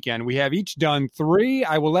Card Weekend. We have each done 3.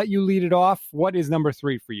 I will let you lead it off. What is number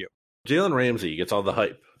 3 for you? Jalen Ramsey gets all the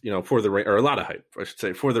hype, for a lot of hype, I should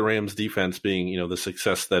say, for the Rams defense being, the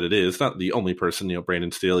success that it is. Not the only person,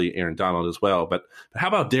 Brandon Staley, Aaron Donald as well. But how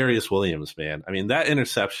about Darius Williams, man? I mean, that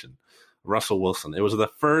interception, Russell Wilson, it was the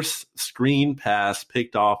first screen pass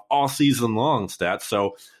picked off all season long, stats.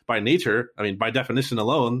 So by nature, I mean, by definition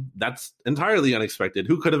alone, that's entirely unexpected.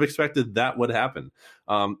 Who could have expected that would happen?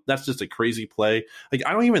 That's just a crazy play. Like,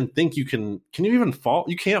 I don't even think you can you even fault?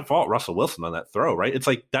 You can't fault Russell Wilson on that throw, right? It's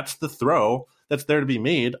like, that's the throw that's there to be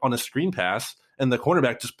made on a screen pass. And the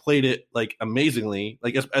cornerback just played it, like, amazingly,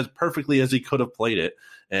 like as perfectly as he could have played it.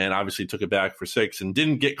 And obviously took it back for 6 and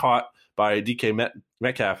didn't get caught by DK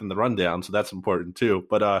Metcalf in the rundown. So that's important too.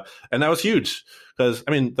 But, and that was huge because,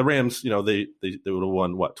 I mean, the Rams, they would have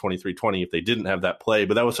won 23-20 if they didn't have that play,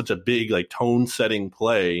 but that was such a big, like, tone setting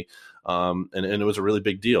play. And it was a really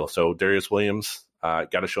big deal. So Darius Williams,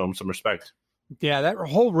 got to show him some respect. Yeah. That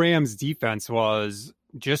whole Rams defense was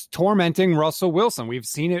just tormenting Russell Wilson. We've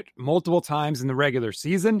seen it multiple times in the regular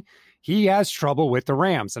season. He has trouble with the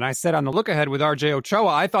Rams. And I said on the look ahead with RJ Ochoa,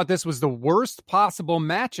 I thought this was the worst possible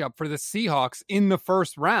matchup for the Seahawks in the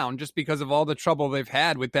first round, just because of all the trouble they've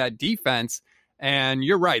had with that defense. And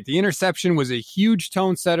you're right. The interception was a huge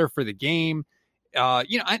tone setter for the game.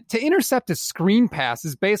 To intercept a screen pass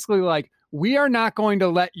is basically like, we are not going to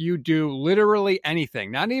let you do literally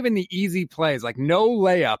anything, not even the easy plays, like no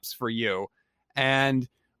layups for you. And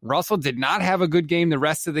Russell did not have a good game the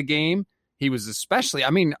rest of the game. He was especially,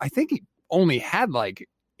 I think he only had like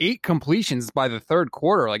 8 completions by the third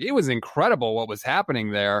quarter. Like, it was incredible what was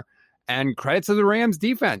happening there. And credit to the Rams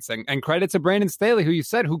defense and credit to Brandon Staley, who you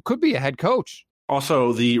said, who could be a head coach.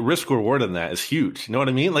 Also, the risk reward in that is huge. You know what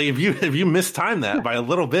I mean? Like, if you mistime that by a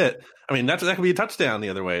little bit, I mean, that could be a touchdown the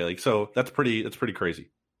other way. Like, so that's pretty crazy.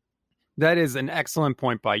 That is an excellent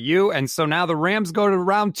point by you. And so now the Rams go to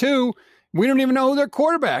round 2. We don't even know who their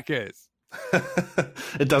quarterback is.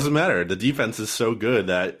 It doesn't matter. The defense is so good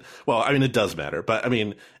that, well, I mean, it does matter, but I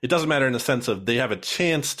mean, it doesn't matter in the sense of they have a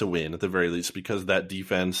chance to win at the very least because that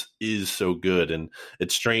defense is so good. And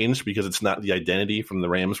it's strange because it's not the identity from the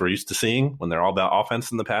Rams we're used to seeing when they're all about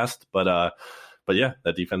offense in the past. But But yeah,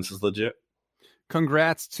 that defense is legit.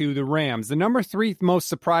 Congrats to the Rams. The number 3 most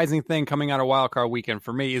surprising thing coming out of wildcard weekend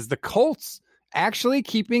for me is the Colts actually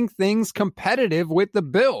keeping things competitive with the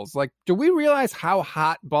Bills. Like, do we realize how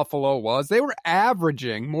hot Buffalo was? They were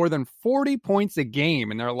averaging more than 40 points a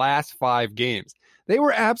game in their last 5 games. They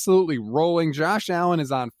were absolutely rolling. Josh Allen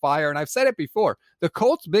is on fire. And I've said it before, the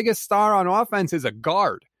Colts' biggest star on offense is a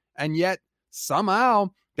guard. And yet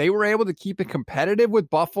somehow they were able to keep it competitive with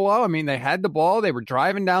Buffalo. I mean, they had the ball. They were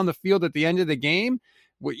driving down the field at the end of the game,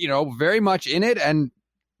 very much in it. And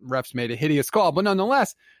refs made a hideous call. But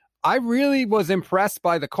nonetheless, I really was impressed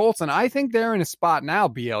by the Colts. And I think they're in a spot now,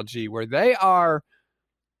 BLG, where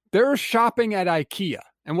they're shopping at IKEA.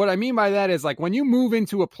 And what I mean by that is, like, when you move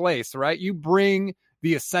into a place, right, you bring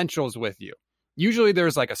the essentials with you. Usually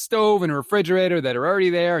there's like a stove and a refrigerator that are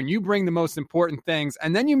already there, and you bring the most important things.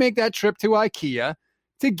 And then you make that trip to IKEA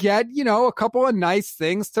to get, a couple of nice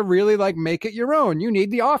things to really like make it your own. You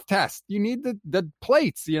need the off test. You need the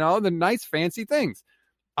plates, the nice fancy things.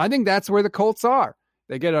 I think that's where the Colts are.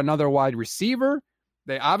 They get another wide receiver.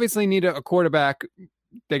 They obviously need a quarterback.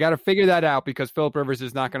 They got to figure that out because Phillip Rivers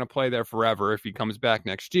is not going to play there forever if he comes back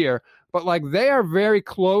next year. But like, they are very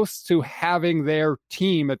close to having their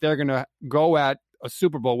team that they're going to go at a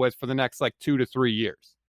Super Bowl with for the next like 2 to 3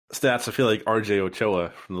 years. Stats, I feel like RJ Ochoa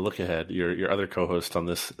from the Look Ahead, your other co-host on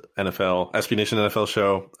this SB Nation NFL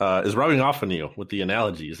show, is rubbing off on you with the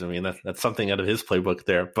analogies. I mean, that's something out of his playbook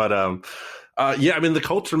there. But yeah, I mean, the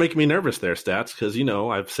Colts are making me nervous there, Stats, because,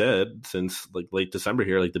 I've said since like late December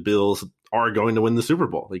here, like the Bills are going to win the Super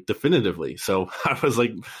Bowl, like definitively. So I was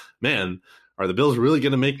like, man, are the Bills really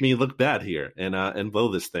going to make me look bad here and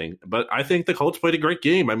blow this thing? But I think the Colts played a great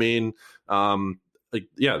game. I mean,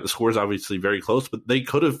 the score is obviously very close, but they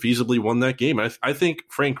could have feasibly won that game. I think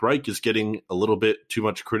Frank Reich is getting a little bit too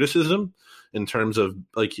much criticism in terms of,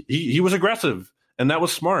 like, he was aggressive, and that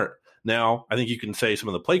was smart. Now, I think you can say some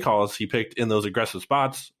of the play calls he picked in those aggressive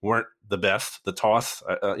spots weren't the best. The toss,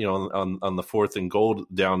 on the 4th and goal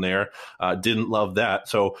down there, didn't love that.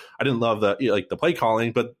 So I didn't love the play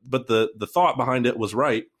calling, but the thought behind it was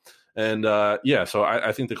right. And so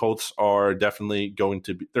I think the Colts are definitely going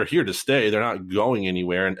to be, they're here to stay. They're not going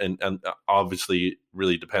anywhere. And obviously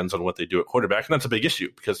really depends on what they do at quarterback. And that's a big issue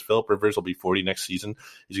because Phillip Rivers will be 40 next season.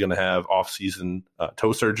 He's going to have off-season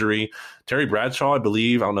toe surgery. Terry Bradshaw, I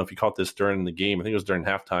believe, I don't know if you caught this during the game. I think it was during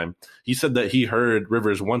halftime. He said that he heard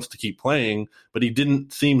Rivers wants to keep playing, but he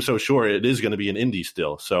didn't seem so sure it is going to be an Indy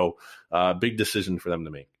still. So big decision for them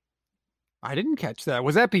to make. I didn't catch that.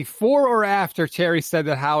 Was that before or after Terry said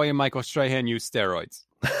that Howie and Michael Strahan used steroids?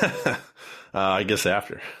 I guess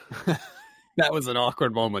after. That was an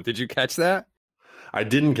awkward moment. Did you catch that? I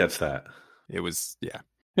didn't catch that. It was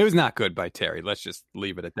not good by Terry. Let's just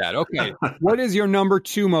leave it at that. Okay. What is your number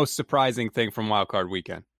 2 most surprising thing from Wildcard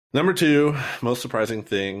Weekend? Number 2 most surprising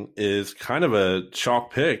thing is kind of a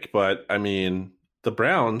chalk pick, but I mean, the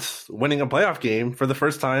Browns winning a playoff game for the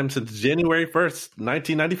first time since January 1st,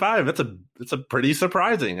 1995. It's a pretty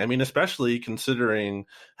surprising. I mean, especially considering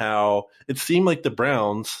how it seemed like the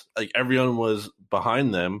Browns, like everyone was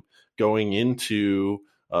behind them going into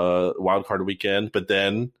wild card weekend, but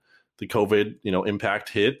then the COVID, impact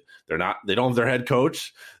hit. They don't have their head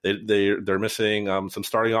coach. They're missing some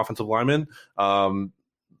starting offensive linemen.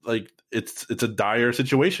 It's a dire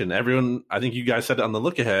situation. Everyone, I think you guys said it on the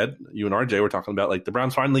look ahead, you and RJ were talking about, like, the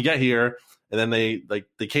Browns finally get here and then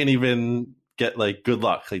they can't even get like good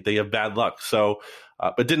luck. Like, they have bad luck. So,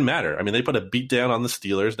 but it didn't matter. I mean, they put a beat down on the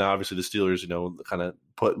Steelers. Now, obviously the Steelers, kind of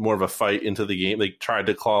put more of a fight into the game. They tried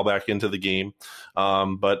to claw back into the game.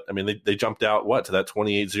 But I mean, they jumped out to that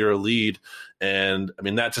 28-0 lead. And I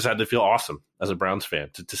mean, that just had to feel awesome as a Browns fan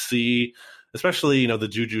to see, especially, the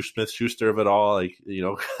Juju Smith-Schuster of it all, like,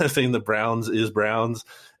 saying the Browns is Browns,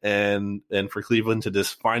 and for Cleveland to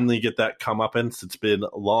just finally get that comeuppance. It's been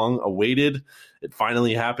long awaited. It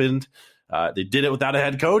finally happened. They did it without a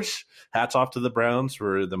head coach. Hats off to the Browns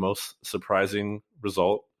for the most surprising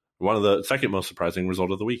result, one of the second most surprising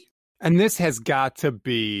result of the week. And this has got to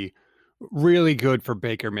be really good for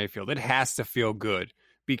Baker Mayfield. It has to feel good.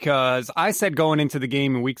 Because I said going into the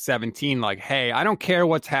game in week 17, like, hey, I don't care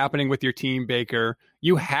what's happening with your team, Baker.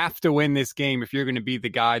 You have to win this game if you're going to be the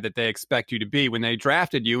guy that they expect you to be when they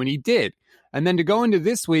drafted you, and he did. And then to go into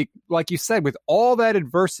this week, like you said, with all that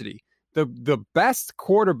adversity, the best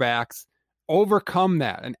quarterbacks overcome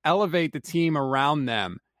that and elevate the team around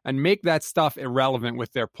them and make that stuff irrelevant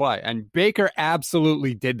with their play. And Baker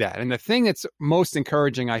absolutely did that. And the thing that's most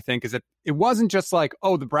encouraging, I think, is that it wasn't just like,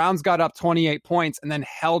 oh, the Browns got up 28 points and then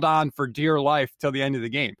held on for dear life till the end of the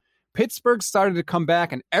game. Pittsburgh started to come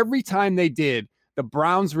back, and every time they did, the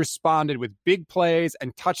Browns responded with big plays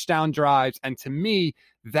and touchdown drives. And to me,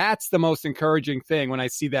 that's the most encouraging thing when I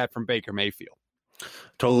see that from Baker Mayfield.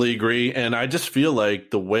 Totally agree. And I just feel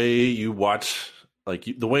like the way you watch, like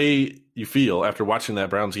the way you feel after watching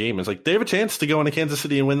that Browns game is like they have a chance to go into Kansas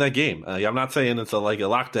City and win that game. I'm not saying it's a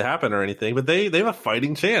lock to happen or anything, but they have a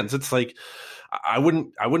fighting chance. It's like I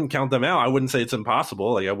wouldn't count them out. I wouldn't say it's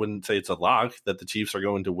impossible. I wouldn't say it's a lock that the Chiefs are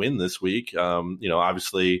going to win this week.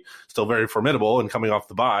 Obviously still very formidable and coming off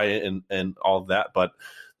the bye and all of that, but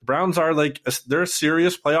the Browns are they're a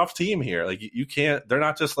serious playoff team here. Like you can't, they're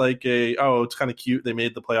not just like it's kind of cute. They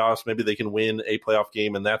made the playoffs. Maybe they can win a playoff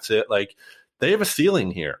game and that's it. Like they have a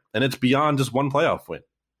ceiling here and it's beyond just one playoff win.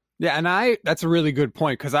 Yeah. And that's a really good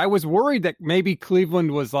point. Cause I was worried that maybe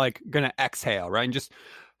Cleveland was going to exhale, right? And just,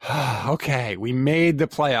 okay, we made the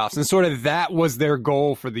playoffs and sort of that was their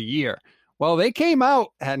goal for the year. Well, they came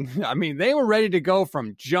out and they were ready to go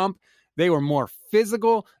from jump. They were more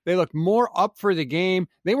physical. They looked more up for the game.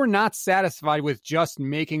 They were not satisfied with just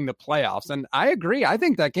making the playoffs. And I agree. I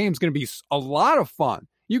think that game's going to be a lot of fun.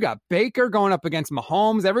 You got Baker going up against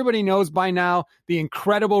Mahomes. Everybody knows by now the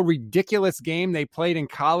incredible, ridiculous game they played in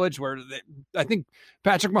college where I think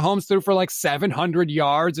Patrick Mahomes threw for 700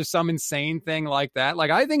 yards or some insane thing like that.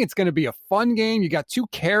 I think it's going to be a fun game. You got two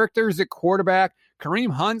characters at quarterback.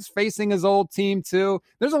 Kareem Hunt's facing his old team too.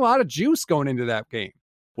 There's a lot of juice going into that game.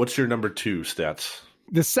 What's your number 2 stats?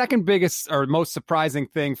 The second biggest or most surprising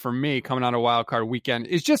thing for me coming out of Wild Card Weekend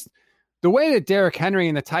is just the way that Derrick Henry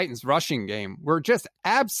and the Titans rushing game were just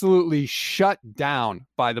absolutely shut down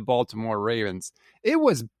by the Baltimore Ravens. It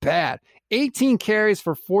was bad. 18 carries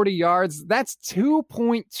for 40 yards. That's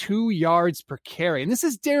 2.2 yards per carry. And this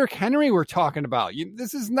is Derrick Henry we're talking about.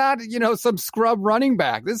 This is not, some scrub running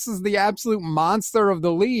back. This is the absolute monster of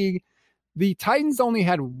the league. The Titans only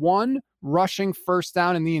had one rushing first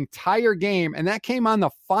down in the entire game, and that came on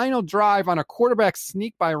the final drive on a quarterback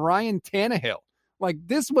sneak by Ryan Tannehill.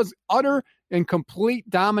 This was utter and complete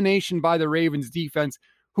domination by the Ravens defense,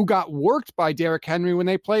 who got worked by Derrick Henry when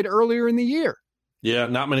they played earlier in the year. Yeah,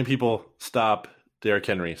 not many people stop Derrick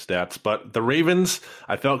Henry stats, but the Ravens,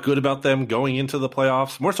 I felt good about them going into the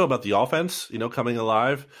playoffs, more so about the offense, coming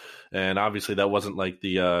alive. And obviously that wasn't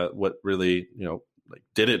what really,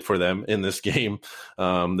 did it for them in this game.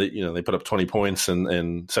 They put up 20 points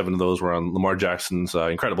and 7 of those were on Lamar Jackson's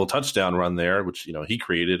incredible touchdown run there, which, he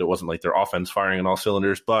created. It wasn't like their offense firing on all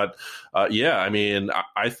cylinders, but I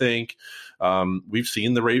think we've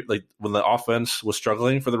seen when the offense was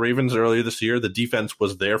struggling for the Ravens earlier this year, the defense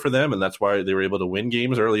was there for them. And that's why they were able to win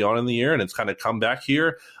games early on in the year. And it's kind of come back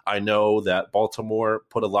here. I know that Baltimore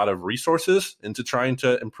put a lot of resources into trying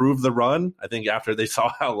to improve the run. I think after they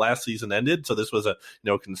saw how last season ended. So this was a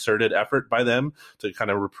concerted effort by them to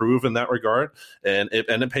kind of reprove in that regard. And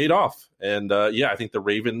it paid off. And I think the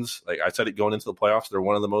Ravens, like I said, it going into the playoffs, they're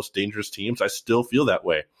one of the most dangerous teams. I still feel that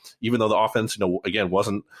way, even though the offense, again,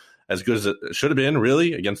 wasn't as good as it should have been,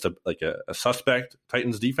 really, against a suspect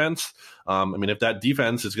Titans defense. If that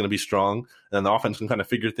defense is going to be strong and the offense can kind of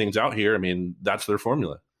figure things out here, that's their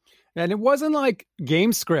formula. And it wasn't like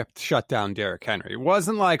game script shut down Derrick Henry. It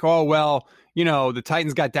wasn't like, the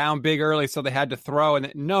Titans got down big early, so they had to throw. And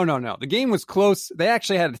no. The game was close. They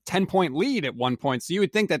actually had a 10-point lead at one point. So you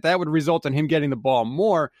would think that would result in him getting the ball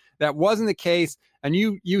more. That wasn't the case. And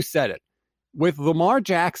you said it. With Lamar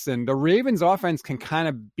Jackson, the Ravens offense can kind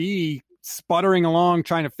of be sputtering along,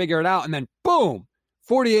 trying to figure it out. And then boom,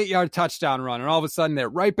 48-yard touchdown run. And all of a sudden they're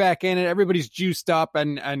right back in it. Everybody's juiced up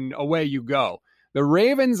and away you go. The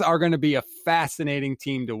Ravens are going to be a fascinating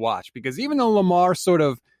team to watch because even though Lamar sort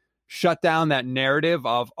of shut down that narrative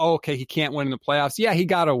of, he can't win in the playoffs. Yeah, he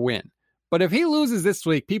got to win. But if he loses this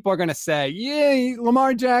week, people are going to say, yeah,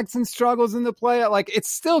 Lamar Jackson struggles in the playoff.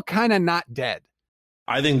 It's still kind of not dead.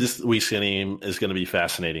 I think this week's game is going to be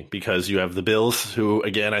fascinating because you have the Bills, who,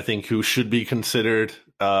 again, I think who should be considered,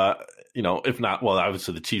 if not, well,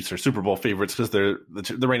 obviously the Chiefs are Super Bowl favorites because they're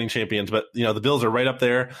the reigning champions, but, the Bills are right up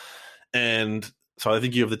there. And so I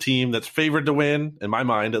think you have the team that's favored to win, in my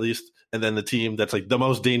mind at least, and then the team that's the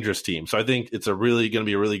most dangerous team. So I think it's going to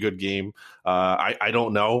be a really good game. I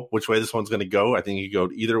don't know which way this one's going to go. I think you go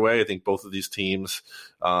either way. I think both of these teams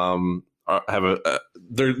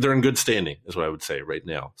they're in good standing is what I would say right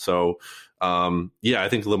now. So I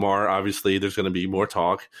think Lamar, obviously there's going to be more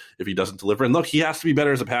talk if he doesn't deliver. And look, he has to be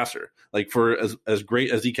better as a passer, for as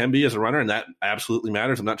great as he can be as a runner. And that absolutely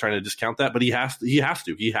matters. I'm not trying to discount that, but he has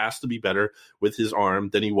to be better with his arm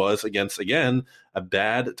than he was against, again, a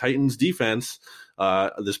bad Titans defense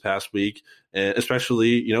this past week, and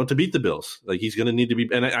especially, to beat the Bills. He's going to need to be,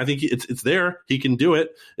 and I think it's there. He can do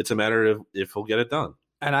it. It's a matter of if he'll get it done.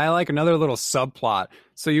 And I like another little subplot.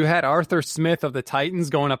 So you had Arthur Smith of the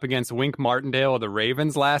Titans going up against Wink Martindale of the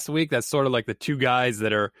Ravens last week. That's sort of like the two guys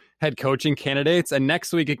that are head coaching candidates. And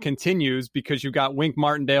next week it continues because you got Wink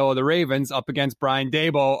Martindale of the Ravens up against Brian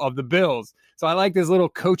Daboll of the Bills. So I like these little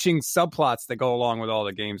coaching subplots that go along with all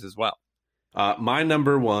the games as well. My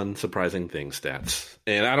number one surprising thing, stats.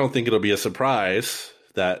 And I don't think it'll be a surprise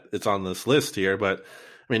that it's on this list here, but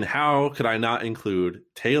I mean, how could I not include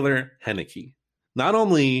Taylor Heinicke? Not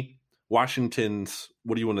only Washington's,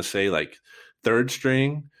 what do you want to say, like third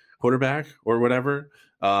string quarterback or whatever.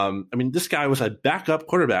 I mean, this guy was a backup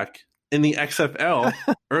quarterback in the XFL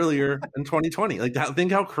earlier in 2020. Like,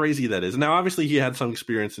 think how crazy that is. Now, obviously, he had some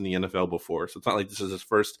experience in the NFL before, so it's not like this is his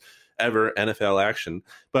first ever NFL action.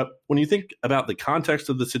 But when you think about the context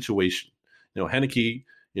of the situation, Heinicke,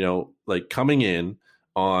 like coming in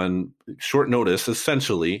on short notice,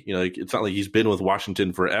 essentially, like it's not like he's been with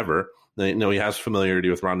Washington forever. He has familiarity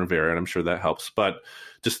with Ron Rivera, and I'm sure that helps. But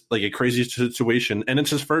just like a crazy situation, and it's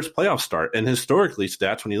his first playoff start. And historically,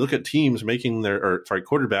 stats, when you look at teams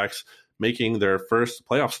quarterbacks making their first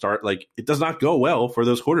playoff start, like it does not go well for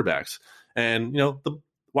those quarterbacks. And the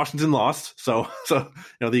Washington lost, so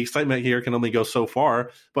the excitement here can only go so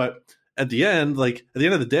far. But at the end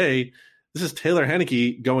of the day, this is Taylor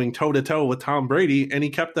Heinicke going toe to toe with Tom Brady, and he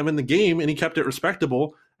kept them in the game, and he kept it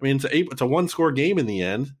respectable. I mean, it's a one-score game in the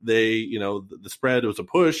end. They, the spread was a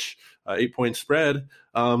push, 8-point spread.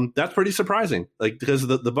 That's pretty surprising, because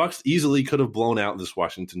the Bucs easily could have blown out this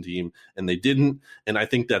Washington team, and they didn't. And I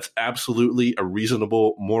think that's absolutely a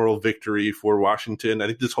reasonable moral victory for Washington. I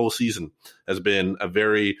think this whole season has been a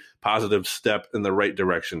very positive step in the right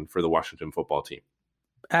direction for the Washington football team.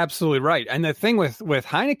 Absolutely right. And the thing with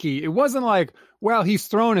Heinicke, it wasn't like, well, he's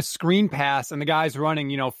throwing a screen pass and the guy's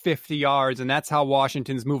running, 50 yards, and that's how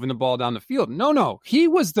Washington's moving the ball down the field. No. He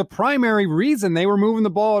was the primary reason they were moving the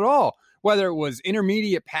ball at all, whether it was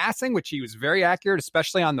intermediate passing, which he was very accurate,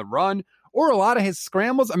 especially on the run, or a lot of his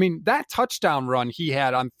scrambles. I mean, that touchdown run he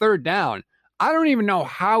had on third down, I don't even know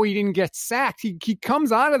how he didn't get sacked. He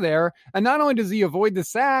comes out of there, and not only does he avoid the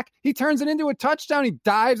sack, he turns it into a touchdown. He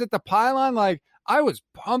dives at the pylon. Like, I was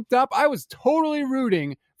pumped up. I was totally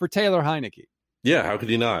rooting for Taylor Heinicke. Yeah, how could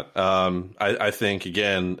you not? I think,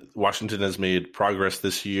 again, Washington has made progress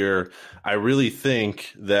this year. I really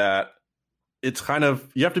think that it's kind of,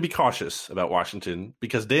 you have to be cautious about Washington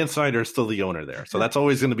because Dan Snyder is still the owner there. So that's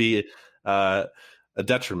always going to be a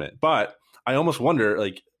detriment. But I almost wonder,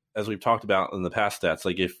 as we've talked about in the past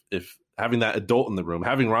stats, if having that adult in the room,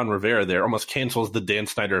 having Ron Rivera there almost cancels the Dan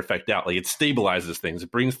Snyder effect out. It stabilizes things.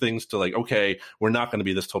 It brings things to okay, we're not going to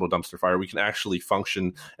be this total dumpster fire. We can actually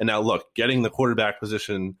function. And now look, getting the quarterback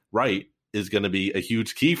position right is going to be a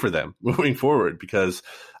huge key for them moving forward because,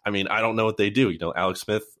 I don't know what they do. Alex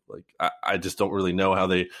Smith, I just don't really know how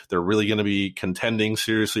they're really going to be contending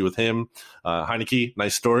seriously with him. Heinicke,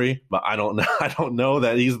 nice story, but I don't know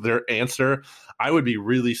that he's their answer. I would be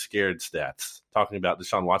really scared, stats, talking about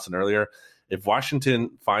Deshaun Watson earlier, if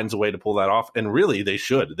Washington finds a way to pull that off, and really they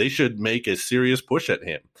should make a serious push at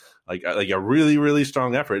him, like a really, really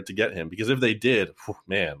strong effort to get him, because if they did,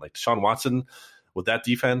 Deshaun Watson with that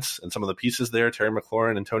defense and some of the pieces there, Terry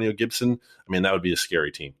McLaurin, Antonio Gibson, that would be a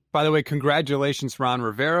scary team. By the way, congratulations, Ron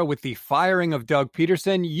Rivera. With the firing of Doug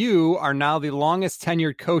Peterson, you are now the longest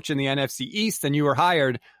tenured coach in the NFC East, and you were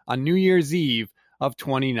hired on New Year's Eve of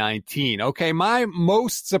 2019. Okay, my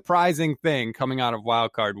most surprising thing coming out of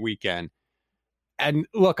Wildcard Weekend, and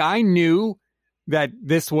look, I knew that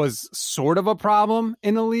this was sort of a problem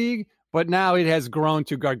in the league, but now it has grown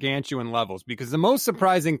to gargantuan levels, because the most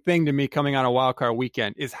surprising thing to me coming out of Wildcard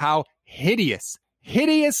Weekend is how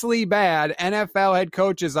hideously bad NFL head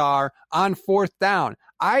coaches are on fourth down.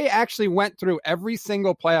 I actually went through every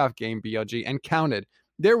single playoff game, BLG, and counted.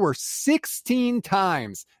 There were 16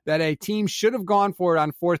 times that a team should have gone for it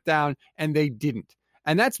on fourth down, and they didn't.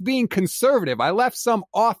 And that's being conservative. I left some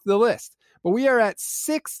off the list. But we are at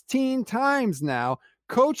 16 times now.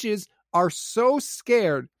 Coaches are so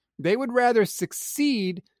scared they would rather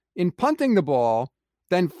succeed in punting the ball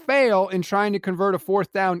than fail in trying to convert a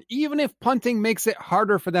fourth down, even if punting makes it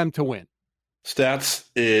harder for them to win. Stats,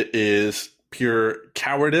 it is pure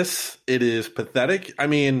cowardice. It is pathetic.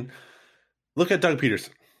 Look at Doug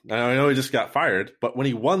Peterson. I know he just got fired, but when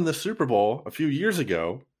he won the Super Bowl a few years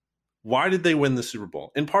ago, why did they win the Super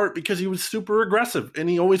Bowl? In part because he was super aggressive and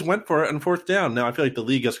he always went for it on fourth down. Now, I feel like the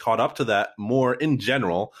league has caught up to that more in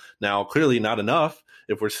general. Now, clearly not enough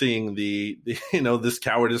if we're seeing the this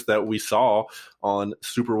cowardice that we saw on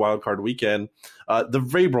Super Wildcard Weekend. The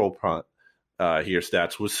Vrabel punt here,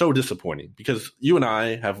 stats, was so disappointing because you and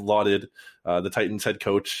I have lauded the Titans head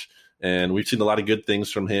coach And we've seen a lot of good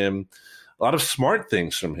things from him, a lot of smart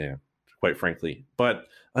things from him, quite frankly. But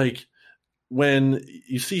like when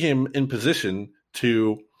you see him in position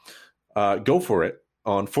to go for it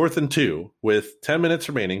on 4th and 2 with 10 minutes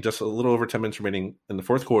remaining, just a little over 10 minutes remaining in the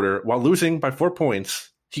fourth quarter, while losing by 4 points,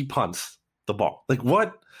 he punts the ball. Like,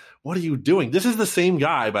 what are you doing? This is the same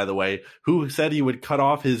guy, by the way, who said he would cut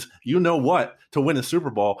off his you-know-what to win a Super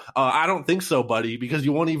Bowl. I don't think so, buddy, because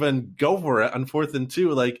you won't even go for it on 4th and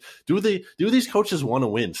 2. Like, do these coaches want to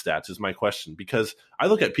win? Stats is my question, because I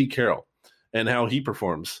look at Pete Carroll and how he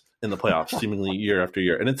performs in the playoffs seemingly year after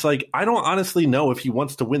year. And it's like, I don't honestly know if he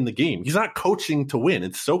wants to win the game. He's not coaching to win.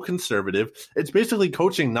 It's so conservative. It's basically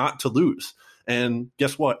coaching not to lose. And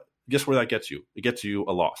guess what? Guess where that gets you? It gets you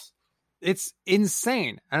a loss. It's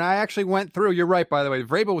insane. And I actually went through, you're right, by the way,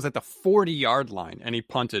 Vrabel was at the 40-yard line and he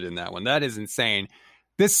punted in that one. That is insane.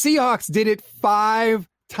 The Seahawks did it 5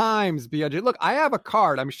 times, BJ. Look, I have a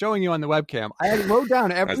card. I'm showing you on the webcam. I wrote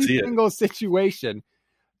down every single situation.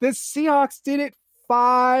 The Seahawks did it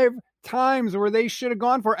 5 times where they should have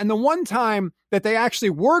gone for it. And the one time that they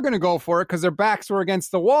actually were going to go for it because their backs were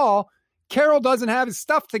against the wall, Carroll doesn't have his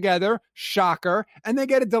stuff together, shocker, and they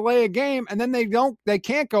get a delay a game, and then they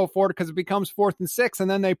can't go for it because it becomes 4th and 6, and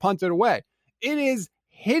then they punt it away. It is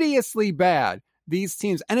hideously bad, these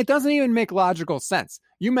teams, and it doesn't even make logical sense.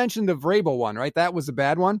 You mentioned the Vrabel one, right? That was a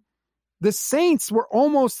bad one. The Saints were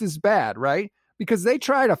almost as bad, right? Because they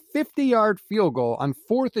tried a 50-yard field goal on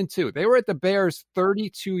 4th and 2. They were at the Bears'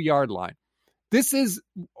 32-yard line.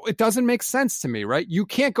 It doesn't make sense to me, right? You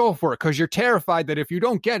can't go for it because you're terrified that if you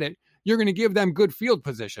don't get it, you're going to give them good field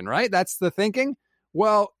position, right? That's the thinking.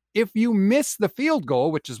 Well, if you miss the field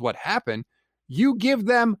goal, which is what happened, you give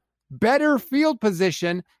them better field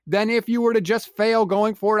position than if you were to just fail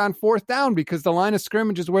going for it on 4th down, because the line of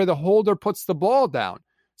scrimmage is where the holder puts the ball down.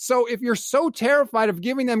 So if you're so terrified of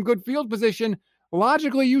giving them good field position,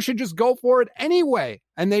 logically, you should just go for it anyway.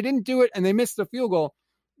 And they didn't do it, and they missed the field goal.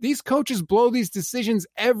 These coaches blow these decisions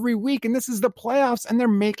every week, and this is the playoffs, and they're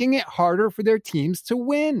making it harder for their teams to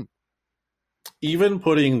win. Even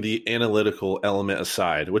putting the analytical element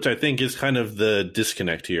aside, which I think is kind of the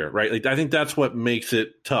disconnect here, right? Like, I think that's what makes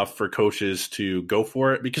it tough for coaches to go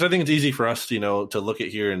for it, because I think it's easy for us, to look at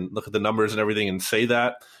here and look at the numbers and everything and say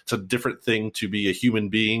that. It's a different thing to be a human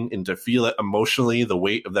being and to feel it emotionally, the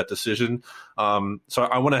weight of that decision. So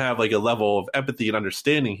I want to have like a level of empathy and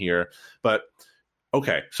understanding here, but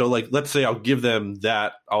okay, so like, let's say I'll give them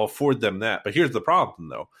that, I'll afford them that. But here's the problem,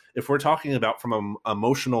 though. If we're talking about from an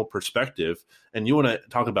emotional perspective, and you want to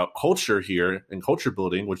talk about culture here and culture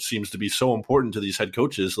building, which seems to be so important to these head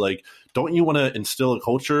coaches, like, don't you want to instill a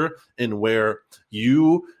culture in where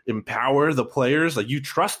you empower the players, like you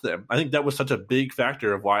trust them? I think that was such a big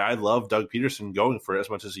factor of why I love Doug Peterson going for it as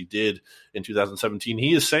much as he did in 2017.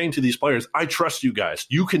 He is saying to these players, I trust you guys.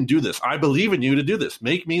 You can do this. I believe in you to do this.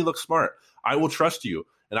 Make me look smart. I will trust you,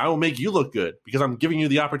 and I will make you look good because I'm giving you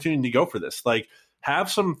the opportunity to go for this. Like,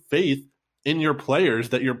 have some faith in your players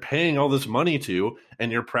that you're paying all this money to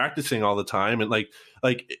and you're practicing all the time. And like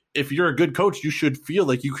if you're a good coach, you should feel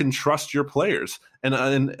like you can trust your players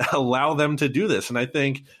and allow them to do this. And I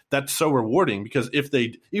think that's so rewarding, because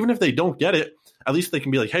even if they don't get it, at least they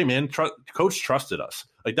can be like, hey man, coach trusted us.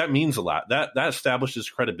 Like, that means a lot. That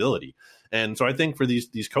establishes credibility. And so I think for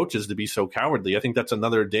these coaches to be so cowardly, I think that's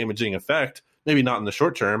another damaging effect, maybe not in the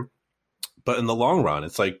short term, but in the long run.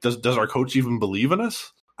 It's like, does our coach even believe in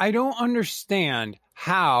us? I don't understand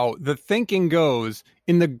how the thinking goes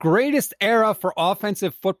in the greatest era for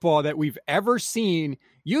offensive football that we've ever seen.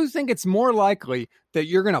 You think it's more likely that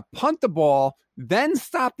you're going to punt the ball, then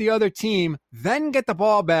stop the other team, then get the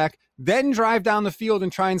ball back, then drive down the field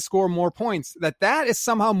and try and score more points. That is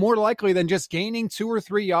somehow more likely than just gaining 2 or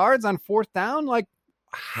 3 yards on 4th down. Like,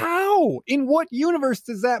 how? In what universe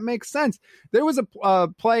does that make sense? There was a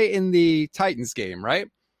play in the Titans game, right?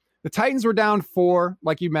 The Titans were down 4,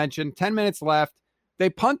 like you mentioned, 10 minutes left.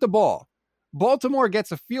 They punt the ball. Baltimore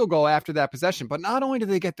gets a field goal after that possession, but not only do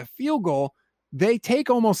they get the field goal, they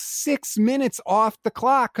take almost 6 minutes off the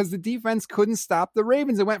clock because the defense couldn't stop the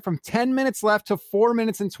Ravens. It went from 10 minutes left to 4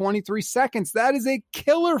 minutes and 23 seconds. That is a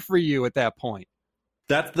killer for you at that point.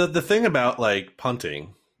 That's the thing about like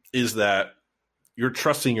punting is that you're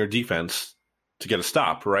trusting your defense to get a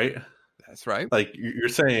stop, right? That's right. Like, you're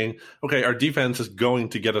saying, okay, our defense is going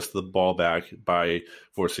to get us the ball back by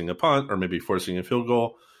forcing a punt or maybe forcing a field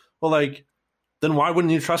goal. Well, like, then why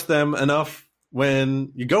wouldn't you trust them enough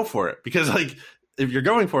when you go for it? Because like, if you're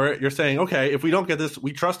going for it, you're saying, okay, if we don't get this,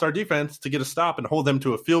 we trust our defense to get a stop and hold them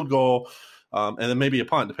to a field goal, and then maybe a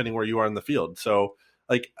punt, depending where you are in the field. So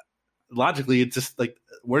like, logically, it's just like,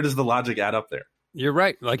 where does the logic add up there? You're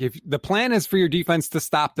right. Like if the plan is for your defense to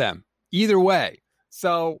stop them either way.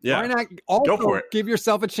 So why not also give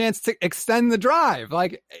yourself a chance to extend the drive?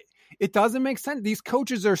 Like it doesn't make sense. These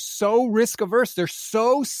coaches are so risk averse. They're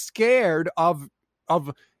so scared of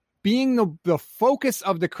being the focus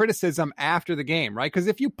of the criticism after the game, right? Because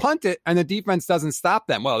if you punt it and the defense doesn't stop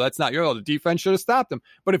them, well, that's not your fault. The defense should have stopped them.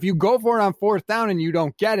 But if you go for it on fourth down and you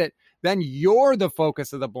don't get it, then you're the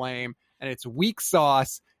focus of the blame, and it's weak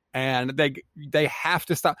sauce, and they have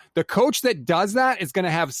to stop. The coach that does that is going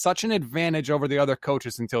to have such an advantage over the other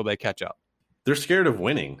coaches until they catch up. They're scared of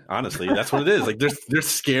winning, honestly. That's what it is. Like they're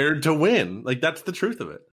scared to win. Like that's the truth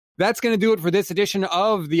of it. That's going to do it for this edition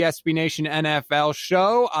of the SB Nation NFL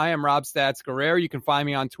show. I am Rob Stats Guerrero. You can find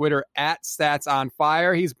me on Twitter at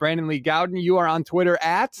StatsOnFire. He's Brandon Lee Gowton. You are on Twitter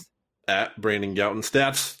at Brandon Gowton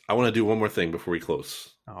Stats. I want to do one more thing before we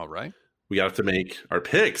close. All right. We have to make our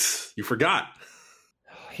picks. You forgot.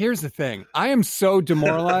 Here's the thing. I am so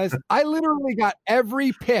demoralized. I literally got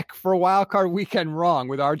every pick for Wild Card Weekend wrong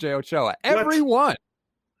with RJ Ochoa. Every one.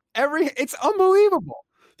 It's unbelievable.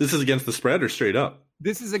 This is against the spread or straight up?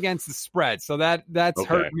 This is against the spread, so that's okay.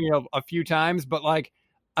 Hurt me a few times. But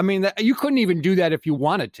you couldn't even do that if you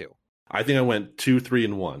wanted to. I think I went 2, 3,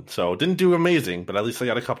 and 1, so didn't do amazing, but at least I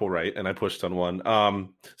got a couple right, and I pushed on one.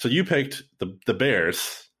 So you picked the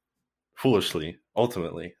Bears, foolishly,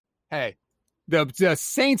 ultimately. Hey, the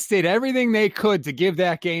Saints did everything they could to give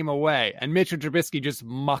that game away, and Mitchell Trubisky just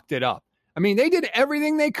mucked it up. I mean, they did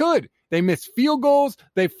everything they could. They missed field goals,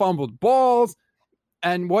 they fumbled balls.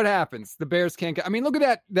 And what happens? The Bears can't get. I mean, look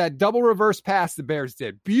at that double reverse pass the Bears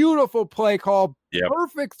did. Beautiful play call. Yep.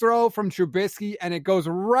 Perfect throw from Trubisky, and it goes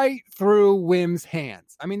right through Wim's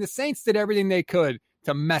hands. I mean, the Saints did everything they could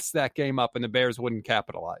to mess that game up, and the Bears wouldn't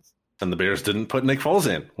capitalize. And the Bears didn't put Nick Foles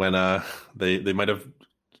in when they might have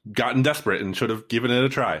gotten desperate and should have given it a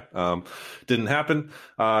try. Didn't happen.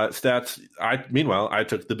 Stats. Meanwhile, I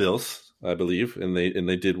took the Bills, I believe, and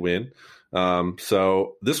they did win.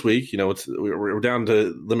 So this week, we're down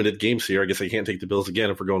to limited games here. I guess I can't take the Bills again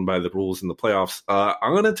if we're going by the rules in the playoffs.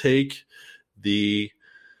 I'm going to take the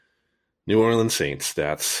New Orleans Saints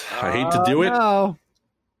stats. I hate to do it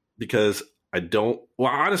because I don't.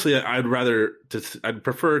 Well, honestly, I'd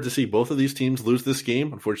prefer to see both of these teams lose this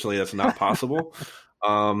game. Unfortunately, that's not possible.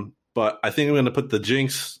 But I think I'm going to put the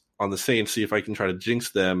jinx on the Saints, see if I can try to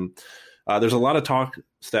jinx them. There's a lot of talk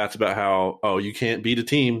stats about how, you can't beat a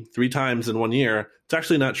team 3 times in 1 year. It's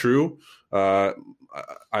actually not true. I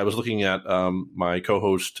was looking at my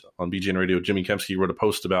co-host on BGN Radio, Jimmy Kempsky, wrote a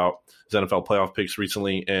post about his NFL playoff picks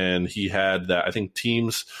recently, and he had that I think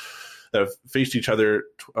teams that have faced each other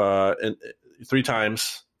 3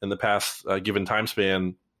 times in the past given time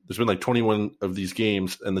span, there's been like 21 of these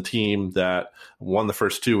games, and the team that won the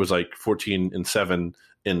first 2 was like 14-7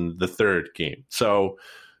 in the third game. So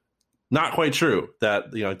not quite true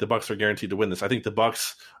that the Bucs are guaranteed to win this. I think the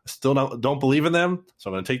Bucs still don't believe in them, so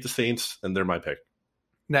I'm going to take the Saints, and they're my pick.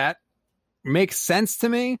 That makes sense to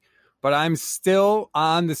me, but I'm still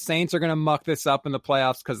on the Saints are going to muck this up in the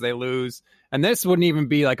playoffs because they lose, and this wouldn't even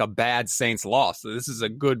be like a bad Saints loss. So this is a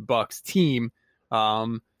good Bucs team.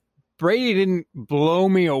 Brady didn't blow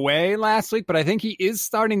me away last week, but I think he is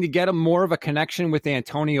starting to get more of a connection with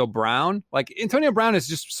Antonio Brown. Like Antonio Brown has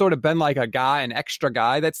just sort of been like an extra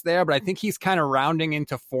guy that's there, but I think he's kind of rounding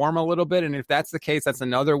into form a little bit. And if that's the case, that's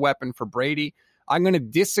another weapon for Brady. I'm going to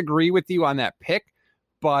disagree with you on that pick,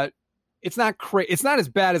 but it's not it's not as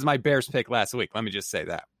bad as my Bears pick last week. Let me just say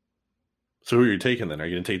that. So who are you taking then? Are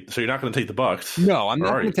you going to take? So you're not going to take the Bucs? No, I'm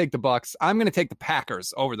not going to take the Bucs. I'm going to take the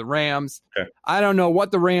Packers over the Rams. Okay. I don't know what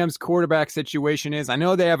the Rams quarterback situation is. I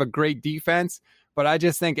know they have a great defense, but I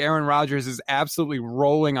just think Aaron Rodgers is absolutely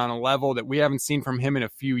rolling on a level that we haven't seen from him in a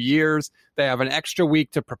few years. They have an extra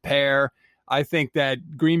week to prepare. I think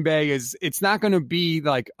that Green Bay it's not going to be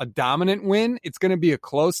like a dominant win. It's going to be a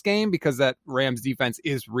close game because that Rams defense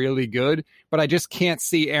is really good, but I just can't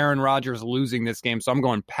see Aaron Rodgers losing this game. So I'm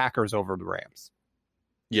going Packers over the Rams.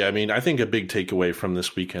 Yeah. I mean, I think a big takeaway from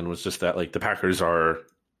this weekend was just that the Packers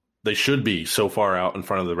they should be so far out in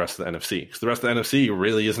front of the rest of the NFC because the rest of the NFC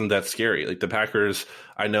really isn't that scary. The Packers,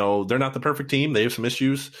 I know they're not the perfect team. They have some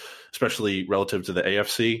issues, especially relative to the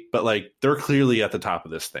AFC, but they're clearly at the top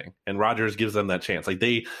of this thing, and Rodgers gives them that chance. If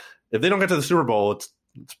they don't get to the Super Bowl, it's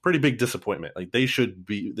a pretty big disappointment. They should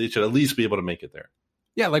at least be able to make it there.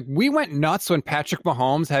 Yeah. We went nuts when Patrick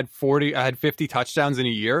Mahomes had 50 touchdowns in a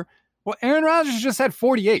year. Well, Aaron Rodgers just had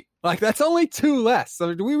 48. That's only 2 less.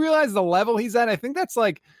 So do we realize the level he's at? I think that's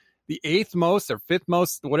the 8th most or 5th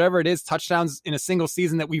most, whatever it is, touchdowns in a single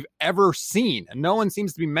season that we've ever seen. And no one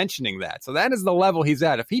seems to be mentioning that. So that is the level he's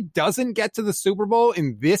at. If he doesn't get to the Super Bowl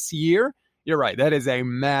in this year, You're right. That is a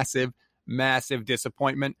massive, massive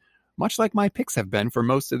disappointment, much like my picks have been for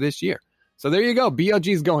most of this year. So there you go.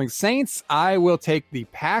 BLG's going Saints. I will take the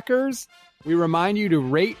Packers. We remind you to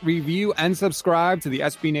rate, review, and subscribe to the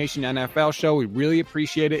SB Nation NFL show. We really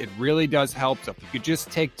appreciate it. It really does help. So if you could just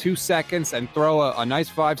take 2 seconds and throw a nice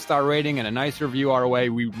 5-star rating and a nice review our way,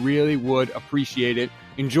 we really would appreciate it.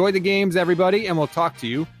 Enjoy the games, everybody, and we'll talk to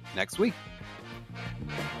you next week.